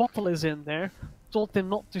 The bottle is in there. Told them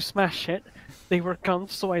not to smash it. They were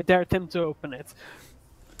cunts, so I dared them to open it.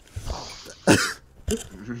 I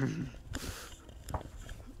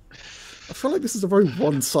feel like this is a very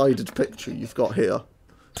one-sided picture you've got here.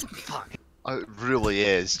 Fuck. It really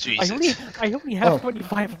is, Jesus. I only have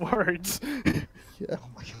 25 words. Yeah. Oh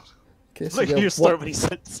my god. Okay, so Look, yeah, you so many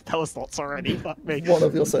spell slots already, fuck me. one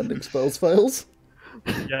of your sending spells fails.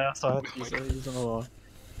 Yeah, so I had to use another one.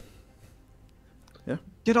 Yeah.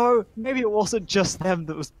 You know, maybe it wasn't just them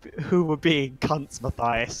who were being cunts,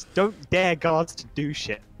 Mathias. Don't dare guards to do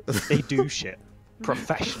shit. They do shit.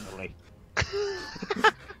 Professionally.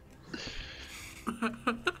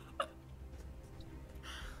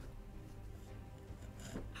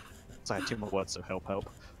 So I had 2 more words, so help.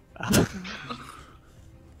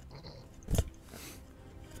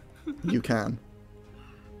 You can.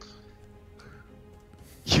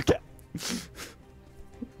 You get.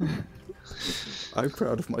 I'm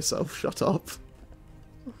proud of myself, shut up.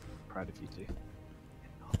 Proud of you too.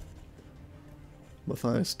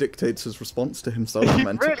 Mathias dictates his response to himself He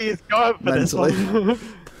really is going for mentally. this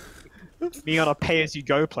one. Me on a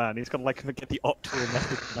pay-as-you-go plan, he's gonna like get the optimal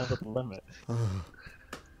method to never the limit.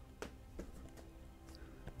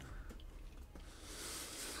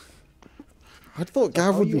 I thought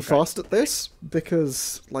Gav would be fast at this,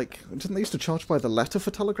 because, like, didn't they used to charge by the letter for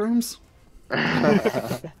telegrams?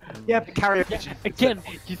 Yeah, but carry Again,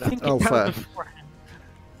 you think Oh, it fair. out beforehand.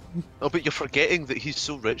 Oh, but you're forgetting that he's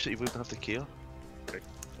so rich that he wouldn't have to care.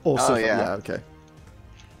 Also, Oh, yeah. okay.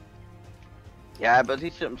 Yeah, but he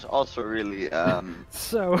seems also really,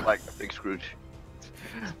 So, like a big Scrooge.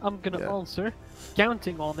 I'm gonna Yeah. answer.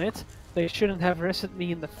 Counting on it, they shouldn't have arrested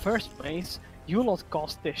me in the first place. You lot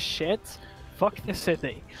caused this shit. Fuck the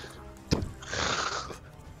city.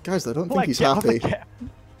 Guys, I don't think Like, he's I'm happy. gonna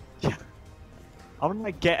yeah. I'm gonna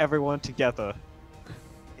like, get everyone together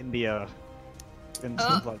in the sort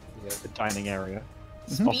of, like the dining area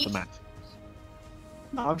off the map.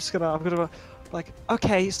 No, I'm gonna like,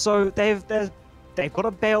 okay, so they've got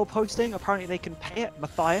a bail posting. Apparently they can pay it.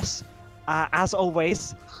 Mathias, as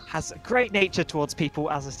always, has a great nature towards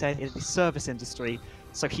people, as I said, in the service industry.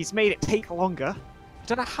 So he's made it take longer. I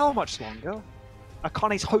don't know how much longer.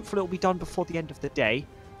 Akane's hopefully it'll be done before the end of the day,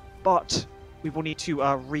 but we will need to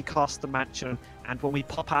recast the mansion, and when we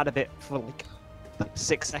pop out of it for like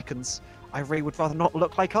 6 seconds, I really would rather not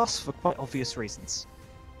look like us for quite obvious reasons.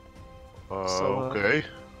 Okay.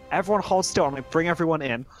 Everyone hold still. I'm going to bring everyone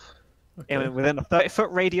in. And within a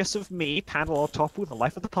 30-foot radius of me, Pandal on top with the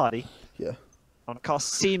life of the party. Yeah. I'm going to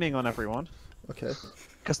cast Seeming on everyone. Okay.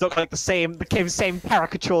 Because look like the same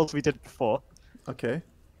caricatures we did before. Okay.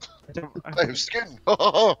 I have skin.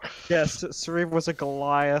 Yes, Sauriv was a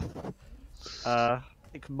Goliath. I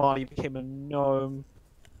think Marlie became a gnome.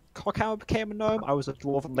 Coghammer became a gnome. I was a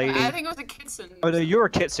dwarven lady. I think it was a kitsune. Oh no, you're a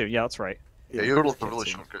kitsune. Yeah, that's right. Yeah, you're like a really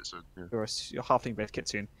short kitsune. Yeah. You're halfling-based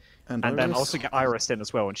kitsune. And And then Iris? also get Iris in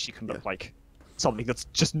as well, and she can look like something that's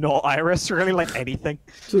just not Iris, really, like anything.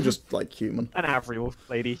 So just like human. An Avril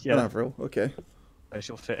lady, An yeah. Avril, okay. Where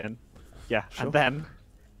she'll fit in. Yeah, Sure. and then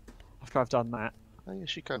after I've done that, Oh, yeah,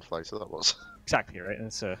 she can fly, so that was. exactly right.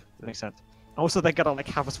 That makes sense. Also, they gotta like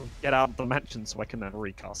have us get out of the mansion so I can then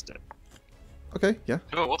recast it. Okay, yeah.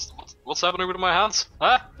 Yo, what's happening with my hands?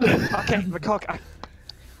 Huh? Okay, McCock.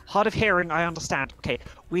 Hard of hearing, I understand. Okay,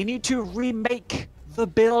 we need to remake the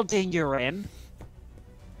building you're in.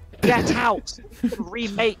 Get out!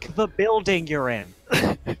 Remake the building you're in.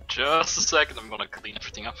 Just a second, I'm gonna clean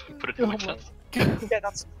everything up and put it in my tent. Yeah,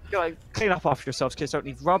 that's clean up after yourselves, kids. Don't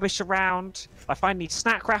leave rubbish around. If I find any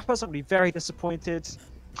snack wrappers, I'm gonna be very disappointed.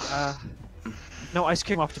 No ice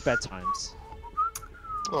cream after bedtimes.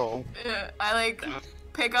 Oh. I like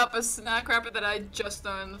pick up a snack wrapper that I just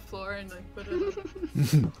thrown on the floor and like put it.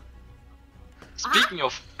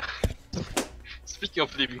 Speaking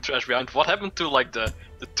of leaving trash behind, what happened to like the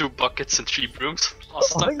 2 buckets and 3 brooms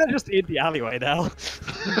last I time? think they're just in the alleyway now.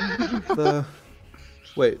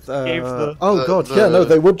 Oh god, yeah, no,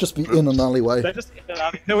 they would just be in an alleyway. They're just in an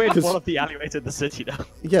alleyway. No, in one of the alleyways in the city now.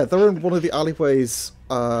 Yeah, they're in one of the alleyways,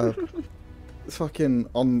 fucking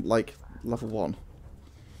on, like, level 1.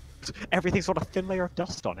 Everything's got a thin layer of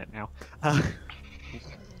dust on it now. Well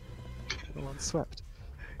unswept.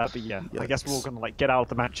 But yeah, I guess we're all gonna like get out of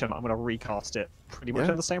the mansion. I'm gonna recast it pretty much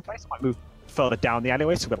in the same place. I might move further down the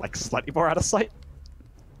alleyway so we're like slightly more out of sight.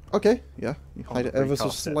 Okay, yeah, you hide it ever so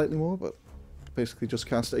slightly more, but basically just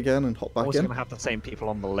cast it again and hop back Also in. gonna have the same people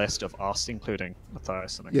on the list of us, including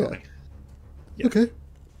Mathias and Akane. Yeah. Okay.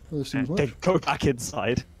 Well, And then go back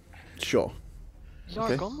inside. Sure.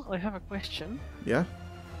 Yargon, I have a question. Yeah?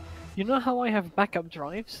 You know how I have backup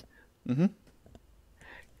drives? Mm-hmm.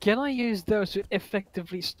 Can I use those to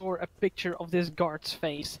effectively store a picture of this guard's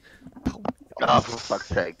face? Oh, for fuck's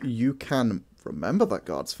sake. You can remember that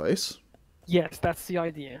guard's face. Yes, that's the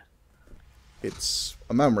idea. It's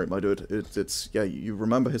a memory, my dude. It's yeah, you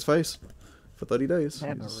remember his face for 30 days.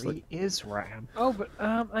 Memory It's like, is RAM. Oh, but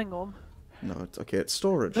hang on. no, it's okay, it's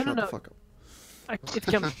storage. No, no, Shut the no. fuck up. It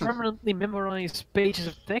can permanently memorize pages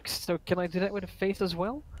of text, so can I do that with a face as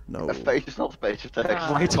well? No. A face is not a page of text.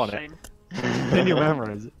 Write on it. shame. Then you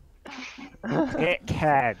memorize it. It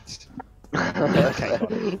can't. Okay,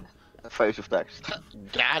 got it. A face of text.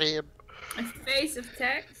 Got him. A face of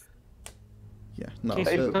text. Yeah, no.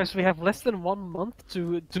 Okay, so guys, we have less than 1 month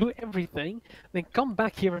to do everything, then come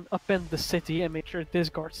back here and upend the city and make sure this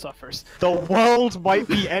guard suffers. The world might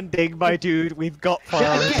be ending, my dude. We've got Then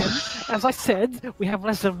plans. again, as I said, we have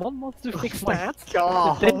less than 1 month to fix that.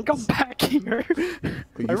 God. Then come back here.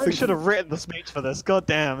 I really should have written the speech for this. God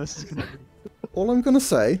damn, this is gonna be... All I'm gonna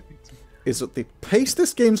say is that the pace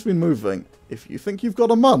this game's been moving, if you think you've got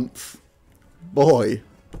a month, boy,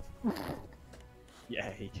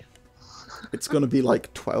 Yay. it's gonna be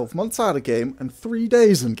like 12 months out of game and 3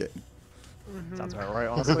 days in game. Sounds about right,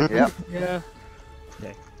 honestly. Yeah. Yeah.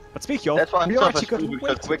 Yeah. But speaking of, That's why we stuff actually is got moving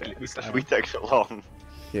so quickly, because we take so long.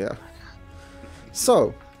 Yeah.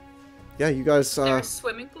 So, yeah, you guys, Is there a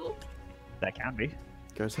swimming pool? There can be.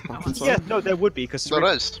 guys head back inside. Yeah, no, there would be because There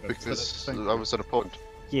is, because I was in a pond.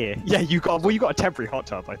 yeah, you got you got a temporary hot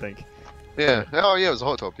tub, I think. Yeah. Oh, yeah, it was a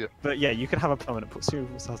hot tub, yeah. But yeah, you can have a permanent pool. Sue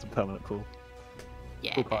also has a permanent pool.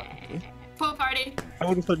 Yeah. Pool party. Pool party. I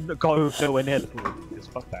wouldn't go nowhere near the pool because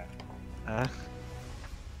fuck that.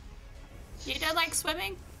 You don't like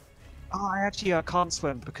swimming? Oh, I actually can't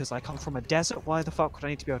swim because I come from a desert. Why the fuck would I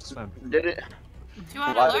need to be able to swim? Did it? Do you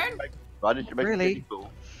want Why to did learn? you make, why did you make Really? a kiddie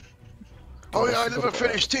pool? Oh, yeah, I never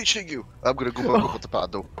finished teaching you. I'm gonna go back over to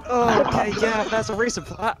Pandal. Oh, okay, yeah, there's a reason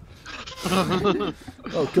for that.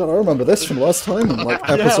 Oh god, I remember this from last time in like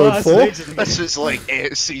Yeah, episode that's 4. ages ago. This is like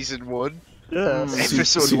season 1. Yeah.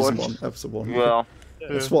 Episode 1. Episode 1. Well,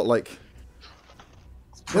 It's what, like...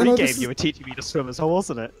 Pre-game, this is- you were teaching me to swim as well,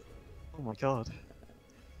 wasn't it? Oh my god.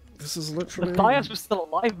 This is literally... Mathias was still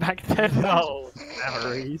alive back then. No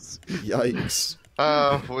memories. Yikes.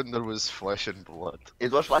 When there was flesh and blood.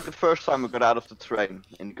 it was like the first time we got out of the train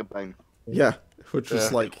in the campaign. Yeah, which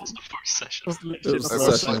was Yeah. like... It was the first session. It was literally It was the It the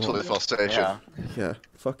first was session actually the first session. Yeah. Yeah,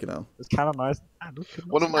 fucking hell. It was canonized.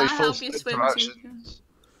 One of my I'll help first you swim interactions.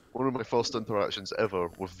 One of my first interactions ever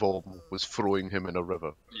with Vom was throwing him in a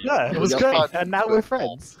river. Yeah, it was Yeah. great, and now we're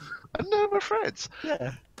friends. And now we're friends.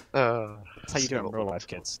 Yeah. That's how you do it in real life,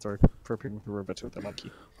 kids. Throw people in the river till they like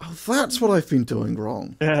you. Oh, that's what I've been doing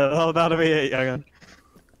wrong. Yeah, oh, that'll be it, Yargon.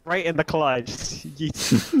 Right in the collide. Yeet.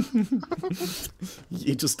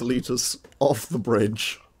 You just delete us off the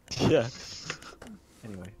bridge. Yeah.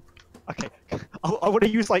 Anyway. Okay. I want to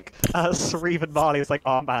use, like, Sauriv and Marlie as, like,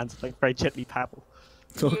 armbands and, like, very gently paddle.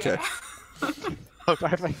 Okay. Can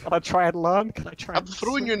I try and learn? Can I try I'm and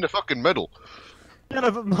throwing you in the fucking middle. Yeah,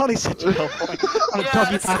 no, but Marlie said to help. I'm Yeah,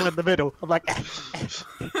 doggy that's- paddle in the middle. I'm like,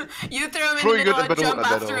 You throw him Throw in you the in middle the and middle jump and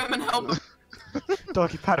after then him and help him.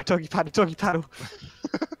 doggy paddle, doggy paddle, doggy paddle.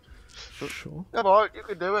 Sure. Come on, you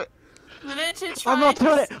can do it. Limited try. I'm not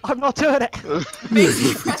doing it. I'm not doing it.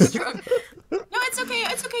 Basic breaststroke. No, it's okay.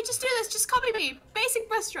 It's okay. Just do this. Just copy me. Basic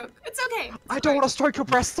breaststroke. It's okay. I don't want to stroke your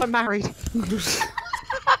breasts. I'm married.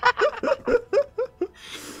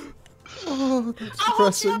 Oh, that's I'll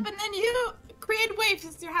hold you depressing. up and then you create waves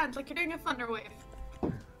with your hand, like you're doing a thunder wave.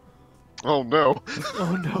 Oh no.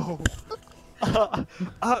 Oh no.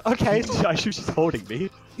 Okay, so I assume she's holding me.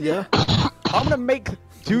 Yeah. I'm gonna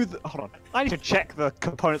hold on. I need to check the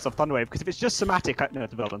components of Thunderwave, because if it's just somatic, no,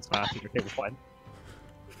 it's development somatic, okay, we're fine.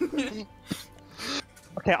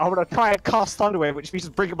 Okay, I'm gonna try and cast Thunderwave, which means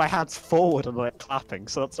just bringing my hands forward and like clapping,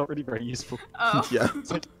 so that's not really very useful. Oh. Yeah.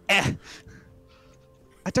 It's like, eh.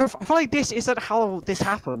 I feel like this isn't how this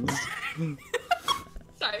happens.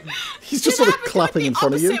 Sorry. He's just It sort of happens like clapping the in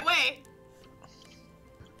front of you. opposite way.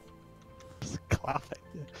 Just clapping.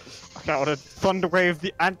 Okay, I wanna Thunderwave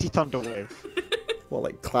the anti-Thunderwave. Well,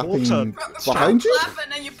 like clapping Water. behind you? Clap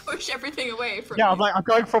and then you push everything away from Yeah, you. I'm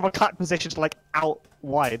going from a clap position to like out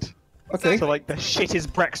wide. Okay. So like the shittest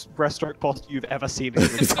breaststroke posture you've ever seen in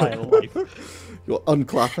your entire life. You're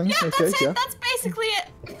unclapping. Yeah, Okay, that's it. yeah. That's basically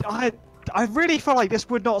it. I really feel like this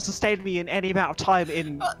would not sustain me in any amount of time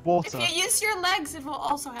in Well, water. If you use your legs, it will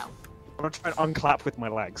also help. I'm gonna try and unclap with my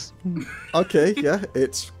legs. Okay, yeah,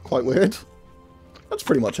 it's quite weird. That's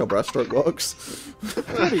pretty much how breaststroke works.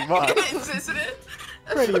 Pretty much. Isn't it?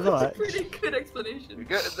 Pretty That's much. a pretty good explanation. You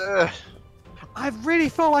get there. I really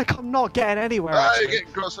feel like I'm not getting anywhere. Ah, Actually. you're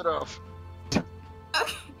getting close enough. Okay.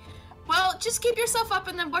 Well, just keep yourself up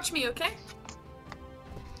and then watch me, okay?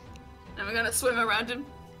 And we're gonna swim around him.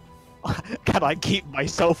 Can I keep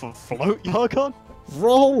myself afloat, Yargon?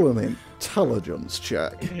 Roll an intelligence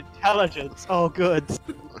check. Intelligence. Oh, good.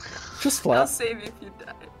 Just I'll flat. save you if you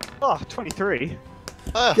die. Oh, 23.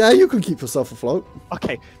 Ah, Yeah, you can keep yourself afloat.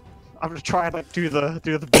 Okay, I'm gonna try and like do the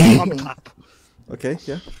unclap. Okay,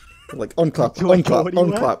 yeah. Like unclap, Do I go unclap,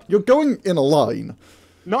 anywhere? unclap. You're going in a line.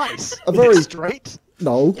 Nice. A Is very- it straight.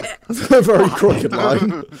 No, a very crooked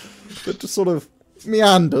line that just sort of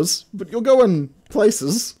meanders, but you're going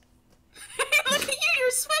places. Look at you, you're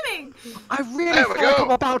swimming! I really There we feel like go.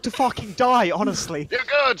 I'm about to fucking die. Honestly, you're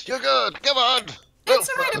good. You're good. Come on. It's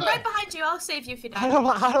Go alright, I'm for right it. behind you. I'll save you if you I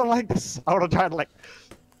die. don't like this. I want to try and like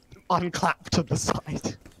unclap to the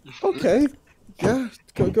side. Okay, yeah.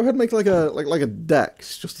 Go ahead and make like a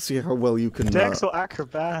dex just to see how well you can. Dex or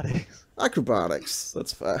acrobatics? Acrobatics.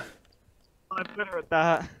 That's fair. I'm better at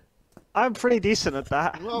that. I'm pretty decent at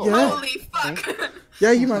that. Whoa. Yeah. Holy fuck!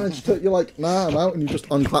 Yeah, you managed to. You're like, nah, I'm out, and you just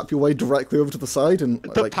unclap your way directly over to the side and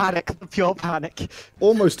The like panic, the pure panic.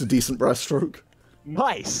 almost a decent breaststroke.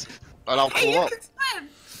 Nice. And I'll Hey, pull you up. can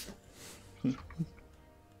swim!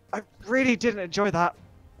 I really didn't enjoy that.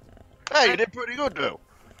 Hey, you did pretty good though.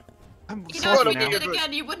 I'm You know, if sorry you now. did it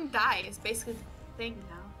again, you wouldn't die. It's basically the thing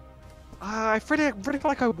now. I really feel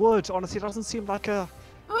like I would. Honestly, it doesn't seem like a.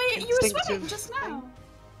 Oh, you were swimming Instinctive just now.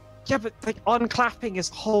 Yeah, but like unclapping is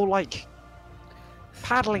whole like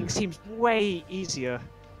paddling seems way easier.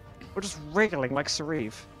 Or just wriggling like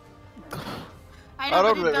Sauriv. I I know, don't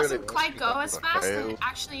but it really doesn't want quite to go go as for fast, and tail. it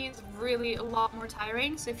actually is really a lot more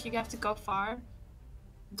tiring. So if you have to go far,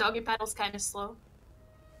 doggy paddle's kind of slow.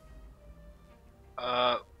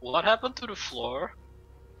 What happened to the floor?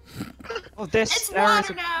 Oh, this It's area is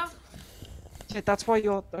water now. yeah, that's why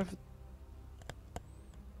you're.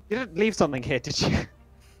 You didn't leave something here, did you?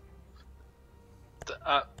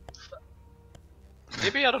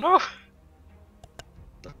 Maybe, I don't know.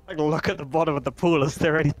 Like look at the bottom of the pool. Is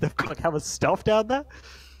there any like have a stuff down there?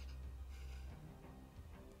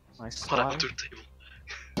 Nice. What happened slime.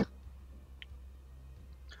 to the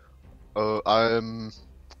table?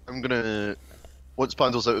 I'm gonna. Once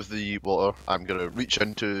Pandal's out of the water, I'm gonna reach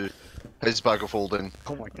into his bag of holding,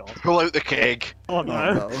 Oh my god. pull out the keg. Oh no.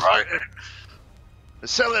 Oh, no. Right.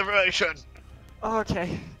 Celebration.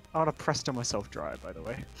 Okay. I want to presto myself dry, by the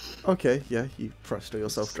way. Okay, yeah, you presto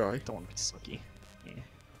yourself dry. Don't want to be sucky. Yeah.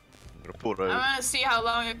 I'm gonna pour I out. want to see how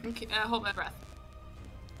long I can hold my breath.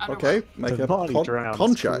 Okay, make The a body drowns, con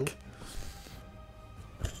cool. check.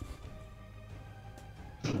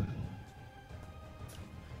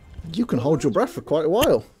 You can hold your breath for quite a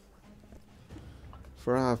while.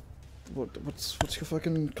 For what's your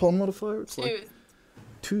fucking con modifier? It's like Dude,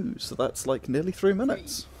 2, so that's like nearly 3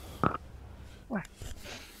 minutes.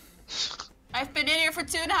 I've been in here for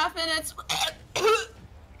 2.5 minutes.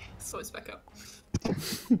 So it's back up.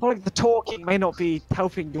 Well, like the talking may not be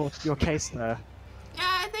helping your case there. Yeah,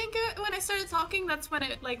 I think when I started talking, that's when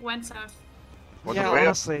it like went south. Want Yeah, a beer?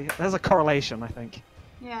 honestly, there's a correlation, I think.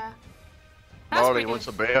 Yeah. That's Marlie pretty wants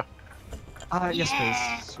a good. beer. Yes,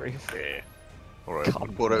 Yeah. please. Sorry. Yeah. Alright, God, I'll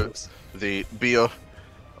pour out the beer.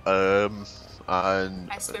 And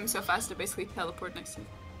I swim so fast I basically teleport next to me.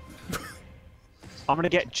 I'm gonna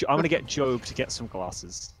get Job to get some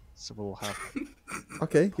glasses, so we'll have.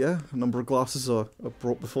 Okay, yeah, a number of glasses are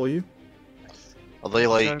brought before you. are they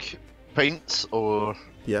like pints or?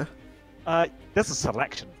 Yeah. There's a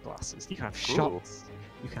selection of glasses. You can have shots.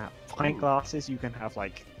 You can have pint glasses. You can have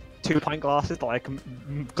like 2 pint glasses that like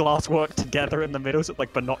glass work together in the middle, so it's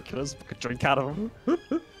like binoculars. You could drink out of them.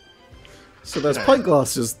 So there's pint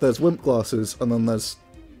glasses, there's wimp glasses, and then there's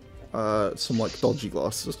some like dodgy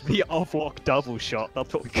glasses. The off-lock double shot.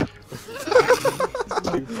 That's what we got.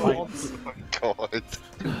 2 pints. Oh my god.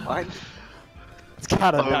 Fine. It's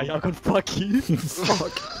Canada now. Y'all can fuck you.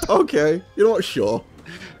 Fuck. Okay. You know what? Sure.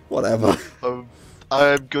 Whatever.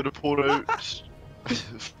 I'm gonna pour out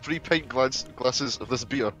 3 pint glasses of this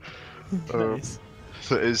beer. Nice.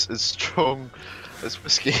 That is as strong as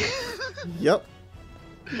whiskey. Yep.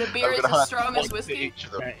 The beer is as strong as whiskey.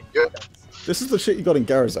 Right. Yep. This is the shit you got in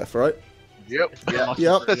Garazeth, right? Yep. Yeah.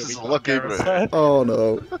 Yep. This is lucky, bro. Oh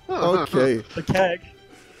no. Okay. The keg.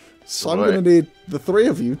 So I'm gonna need the 3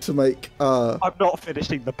 of you to make. I'm not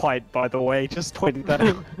finishing the pint, by the way. Just pointing that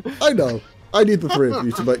out. I know. I need the 3 of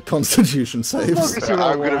you to make Constitution saves.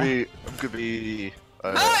 I'm gonna be. Oh,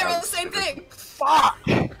 I rolled the same thing! Fuck!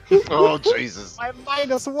 Oh Jesus! My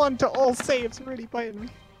 -1 to all saves really biting me.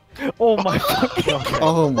 Oh my fucking god.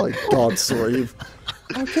 Oh my god, Sauriv.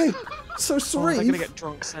 Okay, so I'm gonna Sauriv get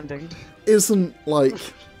drunk sending. isn't like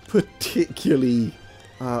particularly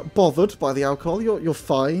bothered by the alcohol. You're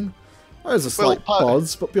fine. There's a slight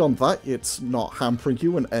buzz, but beyond that, it's not hampering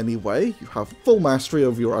you in any way. You have full mastery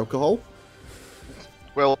over your alcohol.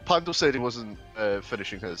 Well, Pandal said he wasn't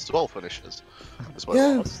finishing his, so I'll finish his as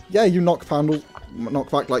well. Yeah, you knock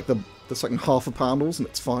back like the second half of Pandal's, and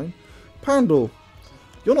it's fine. Pandal,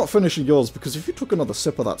 you're not finishing yours because if you took another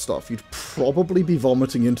sip of that stuff, you'd probably be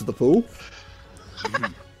vomiting into the pool.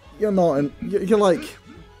 You're not, and you're like,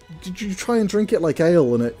 did you try and drink it like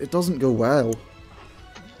ale, and it doesn't go well.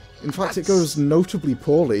 In fact, it goes notably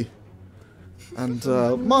poorly. And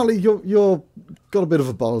Marlie, you're got a bit of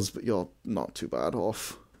a buzz, but you're not too bad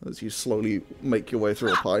off as you slowly make your way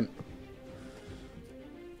through a pint.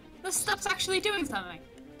 This stuff's actually doing something.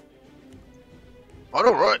 I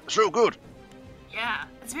know, right? It's real good. Yeah,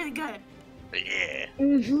 it's really good. Yeah.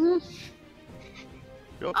 Mm-hmm.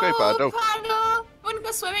 You okay, Oh, Pandal? Pandal! Wanna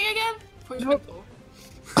go swimming again? Nope.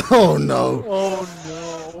 Oh no! Oh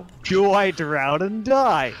no. Do I drown and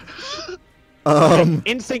die?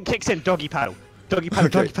 Instinct kicks in, doggy paddle. Doggy paddle,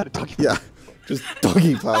 Okay. doggy paddle, doggy paddle. Yeah, just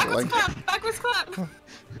doggy paddling. Backwards clap!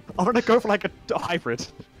 I'm gonna go for like a hybrid.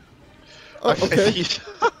 Oh, okay.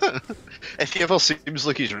 If he ever seems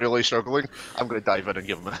like he's really struggling, I'm going to dive in and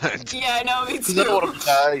give him a hand. Yeah, I know, me Because I don't want too. him to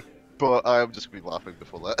die, but I'm just going to be laughing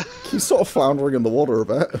before that. He's sort of floundering in the water a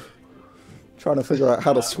bit, trying to figure out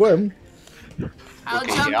how to swim. I'll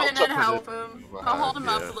Okay, jump I'll in jump and in help it. him. I'll hold him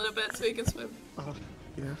up Yeah. a little bit so he can swim.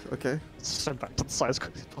 Yeah, okay. Swim back to the side as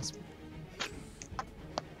quickly as possible.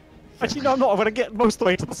 Actually, no, I'm not. I'm gonna get most of the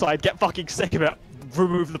way to the side, get fucking sick of it,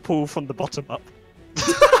 remove the pool from the bottom up.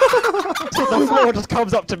 So the floor just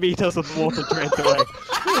comes up to meet us and the water drains away.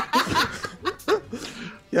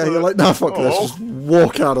 Yeah, you're like, nah, fuck this. Just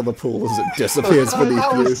walk out of the pool as it disappears beneath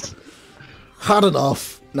you. Had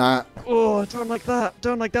enough. Nah. Oh, don't like that.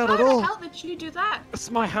 Don't like that at How the all. hell did you do that? It's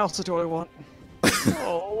my house, what do I want?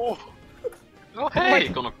 Oh, Oh hey,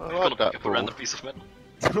 gonna like pick that up a pool. random piece of metal.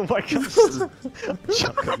 Oh my god.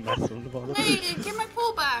 Chuck a metal in the bottom. Hey, give my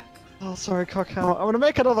pool back! Oh, sorry, Coghammer. I'm gonna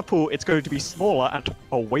make another pool. It's going to be smaller and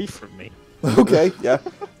away from me. Okay, yeah.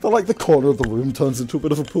 But like the corner of the room turns into a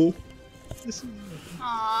bit of a pool.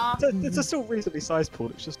 Aww. It's a still reasonably sized pool.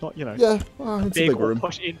 It's just not, you know, Yeah, well, it's a big big or room.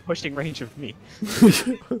 pushing range of me.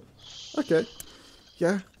 Okay.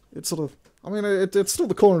 Yeah, it's sort of... I mean, it's still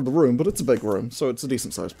the corner of the room, but it's a big room, so it's a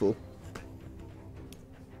decent sized pool.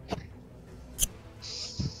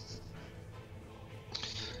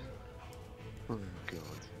 oh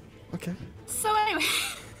god. Okay. So anyway,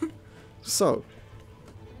 So...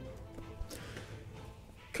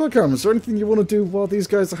 Coghammer, is there anything you want to do while these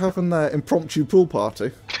guys are having their impromptu pool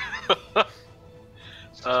party?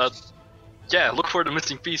 Yeah, look for the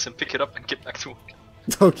missing piece and pick it up and get back to work.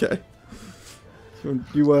 Okay.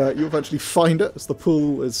 You eventually find it as the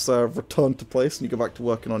pool is returned to place, and you go back to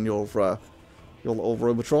working on your little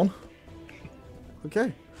Robotron.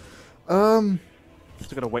 Okay. Still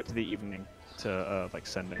gotta wait for the evening to like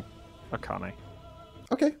send in Akane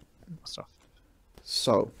Okay. stuff.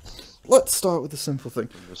 So, let's start with the simple thing.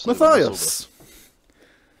 Mathias!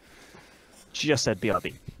 Just said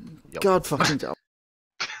BRB. Yep. God fucking damn.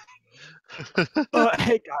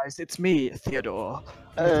 Hey guys, it's me, Theodore.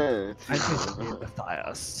 I'm just me,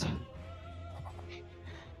 Mathias.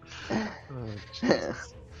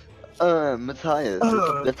 Mathias.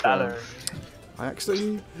 I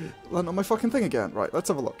actually landed on my fucking thing again. Right, let's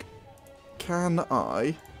have a look. Can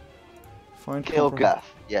I Find Kill comprehend-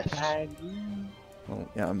 Gav. Yes. Well,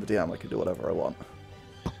 yeah, I'm the DM. I can do whatever I want.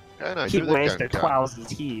 Yeah, no, Keep do the wasting gun, twowsers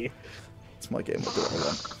here. It's my game. I'll do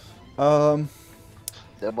what I want.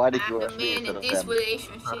 Then why did you I'm a ask me man instead in of this them?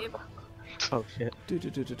 relationship. Oh shit.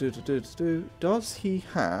 Does he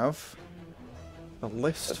have a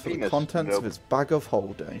list A for the penis? contents of Nope. his bag of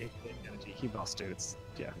holding? He must do. It's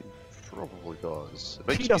yeah. Probably does.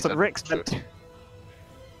 He doesn't. Rick's meant.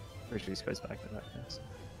 Pretty sure he goes back to that. Yes.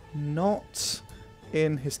 Not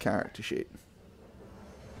in his character sheet.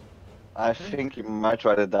 I think you might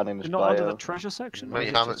write it down in his Not under the bio. treasure section. or Might is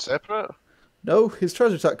it have it just- separate. No, his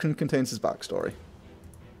treasure section contains his backstory.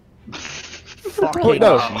 Fucking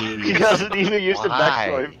no. He doesn't even use the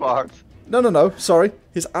backstory part. No, sorry.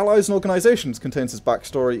 His allies and organizations contains his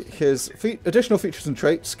backstory. His additional features and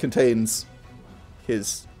traits contains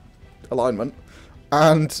his alignment.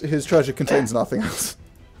 And his treasure contains nothing else.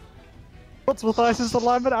 What's Mathias'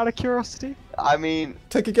 alignment out of curiosity? I mean,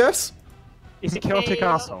 Take a guess? Is he chaotic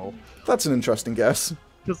asshole? That's an interesting guess.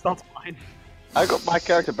 Because that's mine. I got my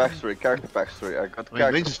character backstory. I got I mean,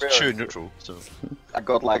 character mine's true appearance. neutral, so. I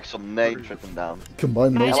got like some names written down.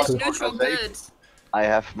 Combine Mine those is two. neutral good. I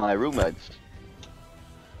have my roommates.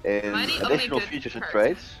 In Mine is only additional good features and perks.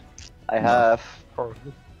 traits, I have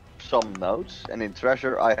some notes, and in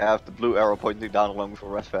treasure I have the blue arrow pointing down along with a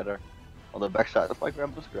red feather on the backside of my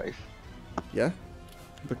grandpa's grave. Yeah.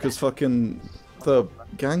 Because fucking the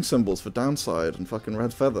gang symbols for downside and fucking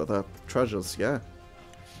red feather, they're treasures, yeah.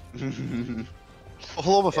 Oh,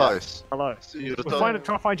 hello, Mathias. Hello. See you We're return. trying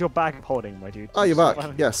to find your bag of holding, my dude. Ah, you're back.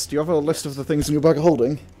 Yes. Do you have a list of the things in your bag of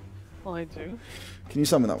holding? I do. Can you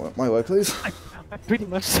send me that my way, please? I pretty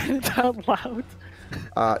much said it out loud.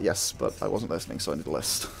 Yes, but I wasn't listening, so I need a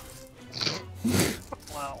list.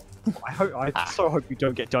 Wow. I so hope you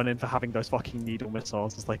don't get done in for having those fucking needle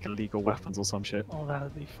missiles as like illegal weapons or some shit. Oh, that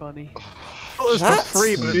would be funny. Oh, those were That's-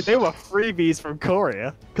 free, dude. They were freebies from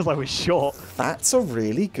Korea because I was short. That's a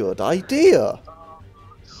really good idea.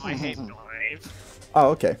 I hate knives. Oh,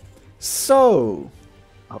 okay. So,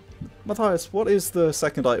 Mathias, what is the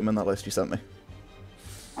second item in that list you sent me?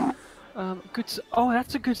 Good. Oh,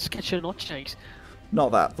 that's a good sketch of not shakes.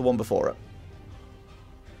 Not that, the one before it.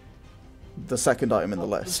 The second item in the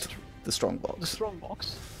list. The strong The box. strong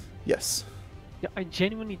box. Yes. Yeah, I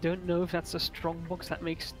genuinely don't know if that's a strong box that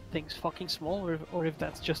makes things fucking small, or if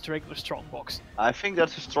that's just a regular strong box. I think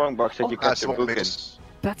that's a strong box that you kept That's your what book in. makes.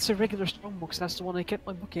 That's a regular strong box. That's the one I kept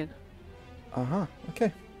my book in. Uh-huh,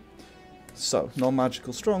 okay. So,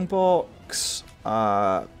 non-magical strong box,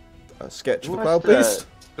 a sketch of a What's cloud the- beast.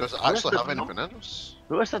 Does it actually Where's have the anything else?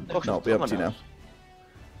 Who has that box? No, it'll be up to you now.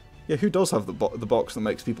 Yeah, who does have the box that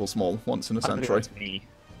makes people small once in a I believe century? that's me.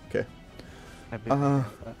 Okay. I believe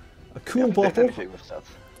A cool bottle, With that.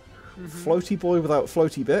 floaty boy without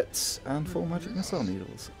floaty bits, and full magic missile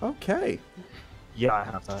needles. Okay. yeah, I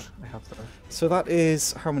have that. I have that. So that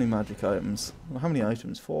is how many magic items? Well, how many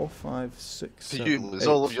items? 4, 5, 6, To 7, you, it's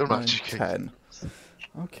all of 8, your 9, magic 10.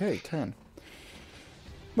 Okay, 10.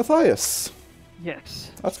 Matthias,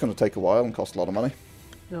 Yes. that's going to take a while and cost a lot of money.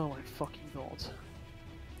 Oh my fucking god.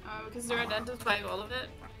 Because they're identifying all of it.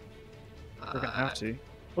 We're gonna have to.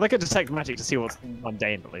 Well, they could detect magic to see what's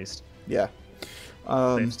mundane at least. Yeah.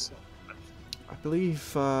 I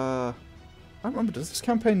believe. I don't remember. Does this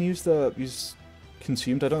campaign use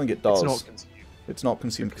consumed? I don't think it does. It's not consumed. It's not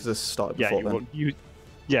consumed because this started Yeah, before then.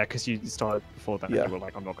 yeah, because you started before that. Yeah. And you were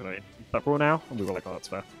like, I'm not gonna use that rule now, and we were like, oh, that's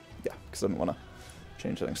fair. Yeah, because I didn't want to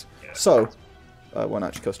change things. Yeah. So, won't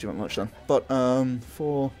actually cost you that much then. But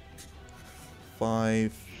 4,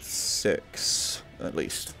 5, 6 at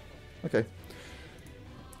least. Okay.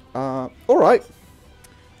 All right.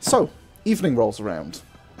 So, evening rolls around.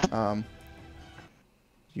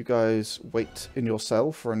 You guys wait in your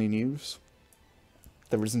cell for any news.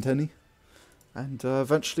 There isn't any. And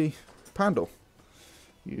eventually, Pandal.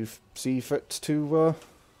 You see fit to what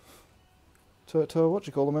do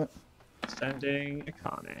you call them? Sending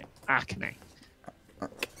Akane.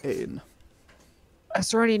 In.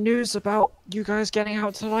 Is there any news about you guys getting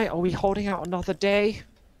out tonight? Are we holding out another day?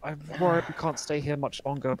 I'm worried we can't stay here much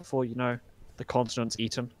longer before, you know, the continent's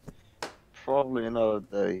eaten. Probably another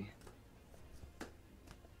day.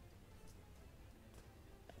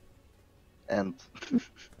 And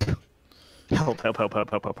Help.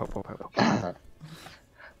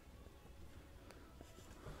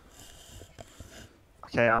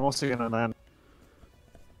 Okay, I'm also gonna then...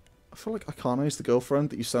 I feel like Akane is the girlfriend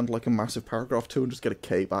that you send like a massive paragraph to and just get a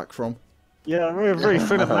K back from. Yeah, I'm really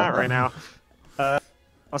feeling that right now.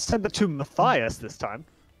 I'll send it to Mathias this time.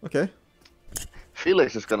 Okay.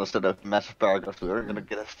 Felix is gonna send a massive paragraph to her and gonna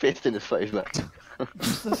get a fist in his face back.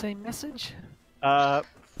 It's the same message. Oh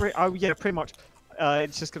yeah, pretty much.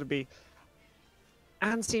 It's just gonna be.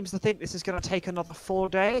 Anne seems to think this is gonna take another 4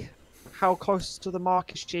 days. How close to the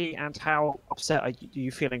mark is she, and how upset are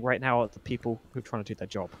you feeling right now at the people who are trying to do their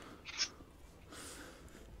job?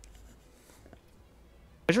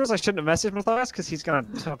 I realize I shouldn't have messaged Mathias because he's gonna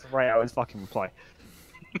have to write out his fucking reply.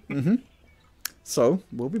 So,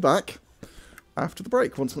 we'll be back after the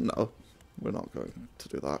break. Once we know, we're not going to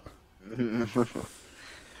do that.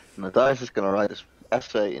 Mathias is gonna write his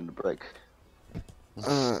essay in the break.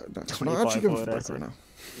 No, we're not actually going for the break right now.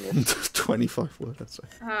 Yes. 25 word essay.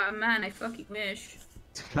 Oh man, I fucking wish.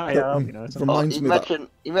 Yeah, you know, Reminds me that.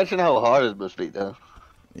 Imagine how hard it must be, though.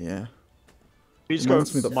 Yeah. you just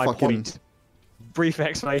Reminds go me that my fucking- point. Brief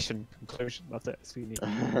explanation, conclusion. That's it. That's what you need.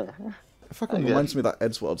 It fucking reminds me of that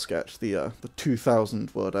Eddsworld sketch, the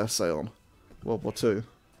 2,000 word essay on World War II.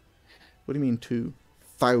 What do you mean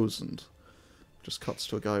 2,000? Just cuts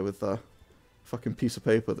to a guy with a fucking piece of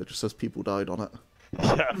paper that just says people died on it.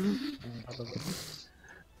 Yeah.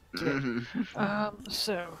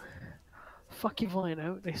 So, fuck if I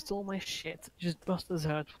know, they stole my shit, just bust us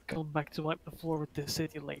out, come back to wipe the floor with the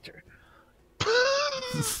city later.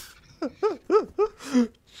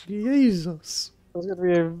 Jesus. There's gonna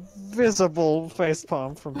be a visible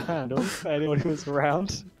facepalm from Pandal for anyone who's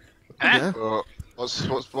around. Yeah. What's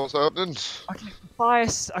happening? Okay,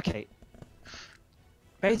 bias. Okay.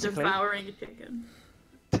 Basically, Devouring a chicken.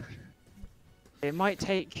 it might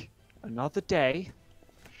take another day.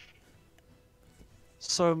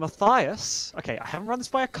 So Mathias, okay, I haven't run this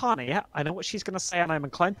by Akane yet. I know what she's gonna say, and I'm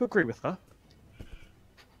inclined to agree with her.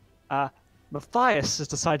 Mathias has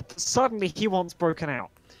decided that suddenly he wants broken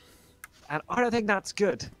out. And I don't think that's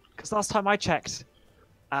good. Because last time I checked,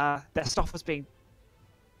 their stuff was being...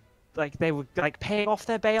 Like, they were, like, paying off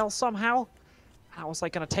their bail somehow. And I was,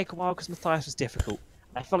 like, going to take a while because Mathias was difficult.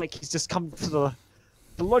 I feel like he's just come to the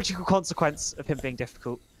logical consequence of him being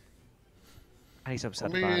difficult. And he's upset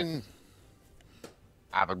about it.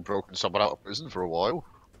 I haven't broken someone out of prison for a while.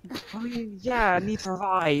 I mean, yeah, neither have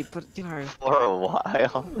I, but, you know... For a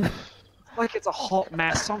while. Like, it's a hot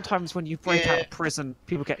mess. Sometimes when you break out of prison,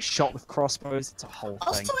 people get shot with crossbows. It's a whole thing.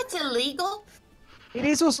 Also, it's illegal. It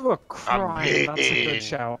is also a crime. That's a good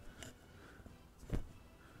shout.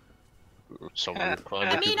 Someone crime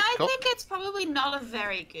I mean, I cup? think it's probably not a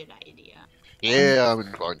very good idea. Yeah, I'm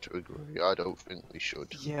inclined to agree. I don't think we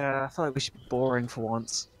should. Yeah, I feel like we should be boring for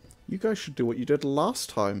once. You guys should do what you did last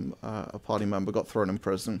time a party member got thrown in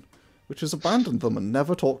prison, which is abandon them and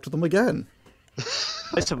never talk to them again.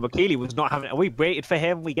 Listen, McKeely was not having it. We waited for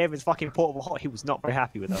him. We gave him his fucking portable hot. He was not very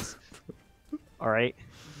happy with us. Alright?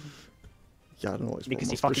 Yeah, I don't know what his Because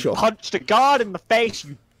he problem was, fucking but sure. punched a guard in the face,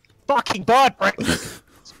 you fucking bird brick!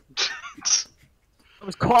 I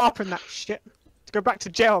was caught up in that shit. To go back to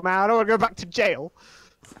jail, man. I don't want to go back to jail.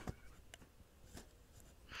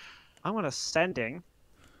 I'm gonna sending,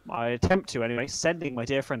 I attempt to anyway, sending my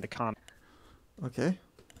dear friend Akane. Okay.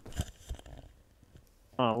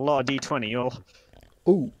 Oh, a lot of D20, you'll...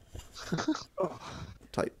 Ooh.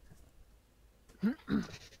 Tight.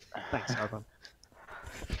 Thanks, Yargon.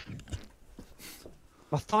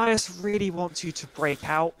 Mathias really wants you to break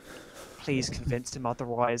out. Please convince him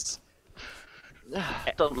otherwise.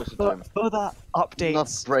 Don't listen to him. Further Not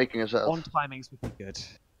updates breaking us out. on timings would be good.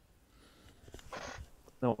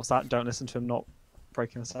 No, what's that? Don't listen to him not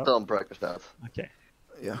breaking us out? Don't break us out. Okay.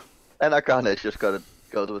 Yeah. And Akane's just gotta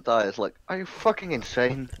go to Mathias like, are you fucking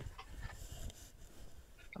insane?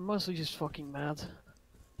 I'm mostly just fucking mad.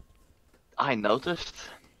 I noticed.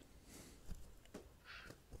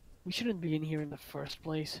 We shouldn't be in here in the first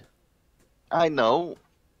place. I know.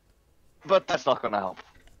 But that's not gonna help.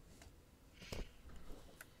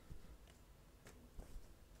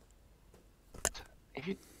 If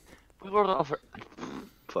you... We would over...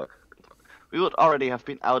 Fuck. We would already have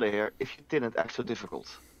been out of here if you didn't act so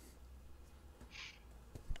difficult.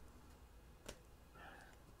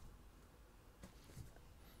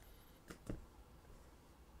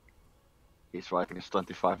 He's writing his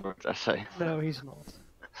 25-word essay. No, he's not.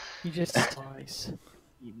 He just sighs.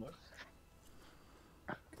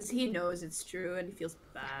 Because he knows it's true and he feels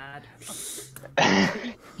bad.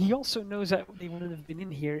 He also knows that they wouldn't have been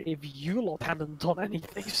in here if you lot hadn't done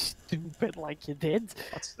anything stupid like you did.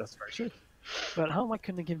 That's very true. But how am I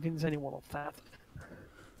going to convince anyone of that?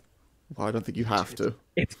 Well, I don't think you have to.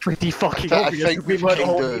 It's pretty fucking I obvious. think We we weren't kind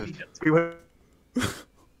all of- idiots. We were...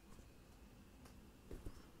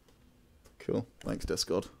 Cool. Thanks,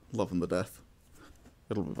 Discord. Loving the death.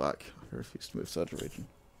 It'll be back. I refuse to move to edge region.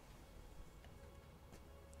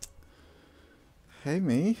 Hey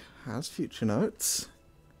me has future notes.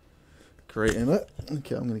 Creating it.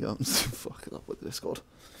 Okay, I'm gonna go and fuck it up with Discord.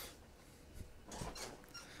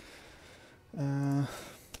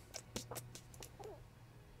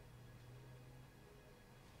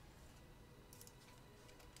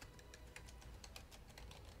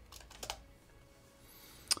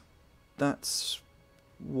 That's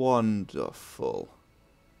wonderful.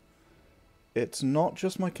 It's not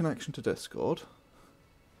just my connection to Discord,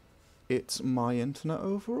 it's my internet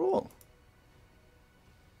overall.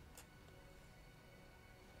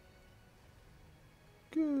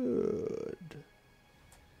 Good.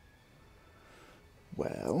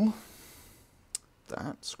 Well,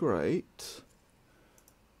 that's great.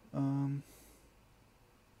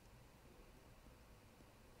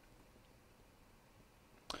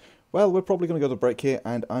 Well, we're probably going to go to break here,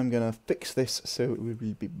 and I'm going to fix this, so we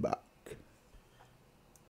will be back.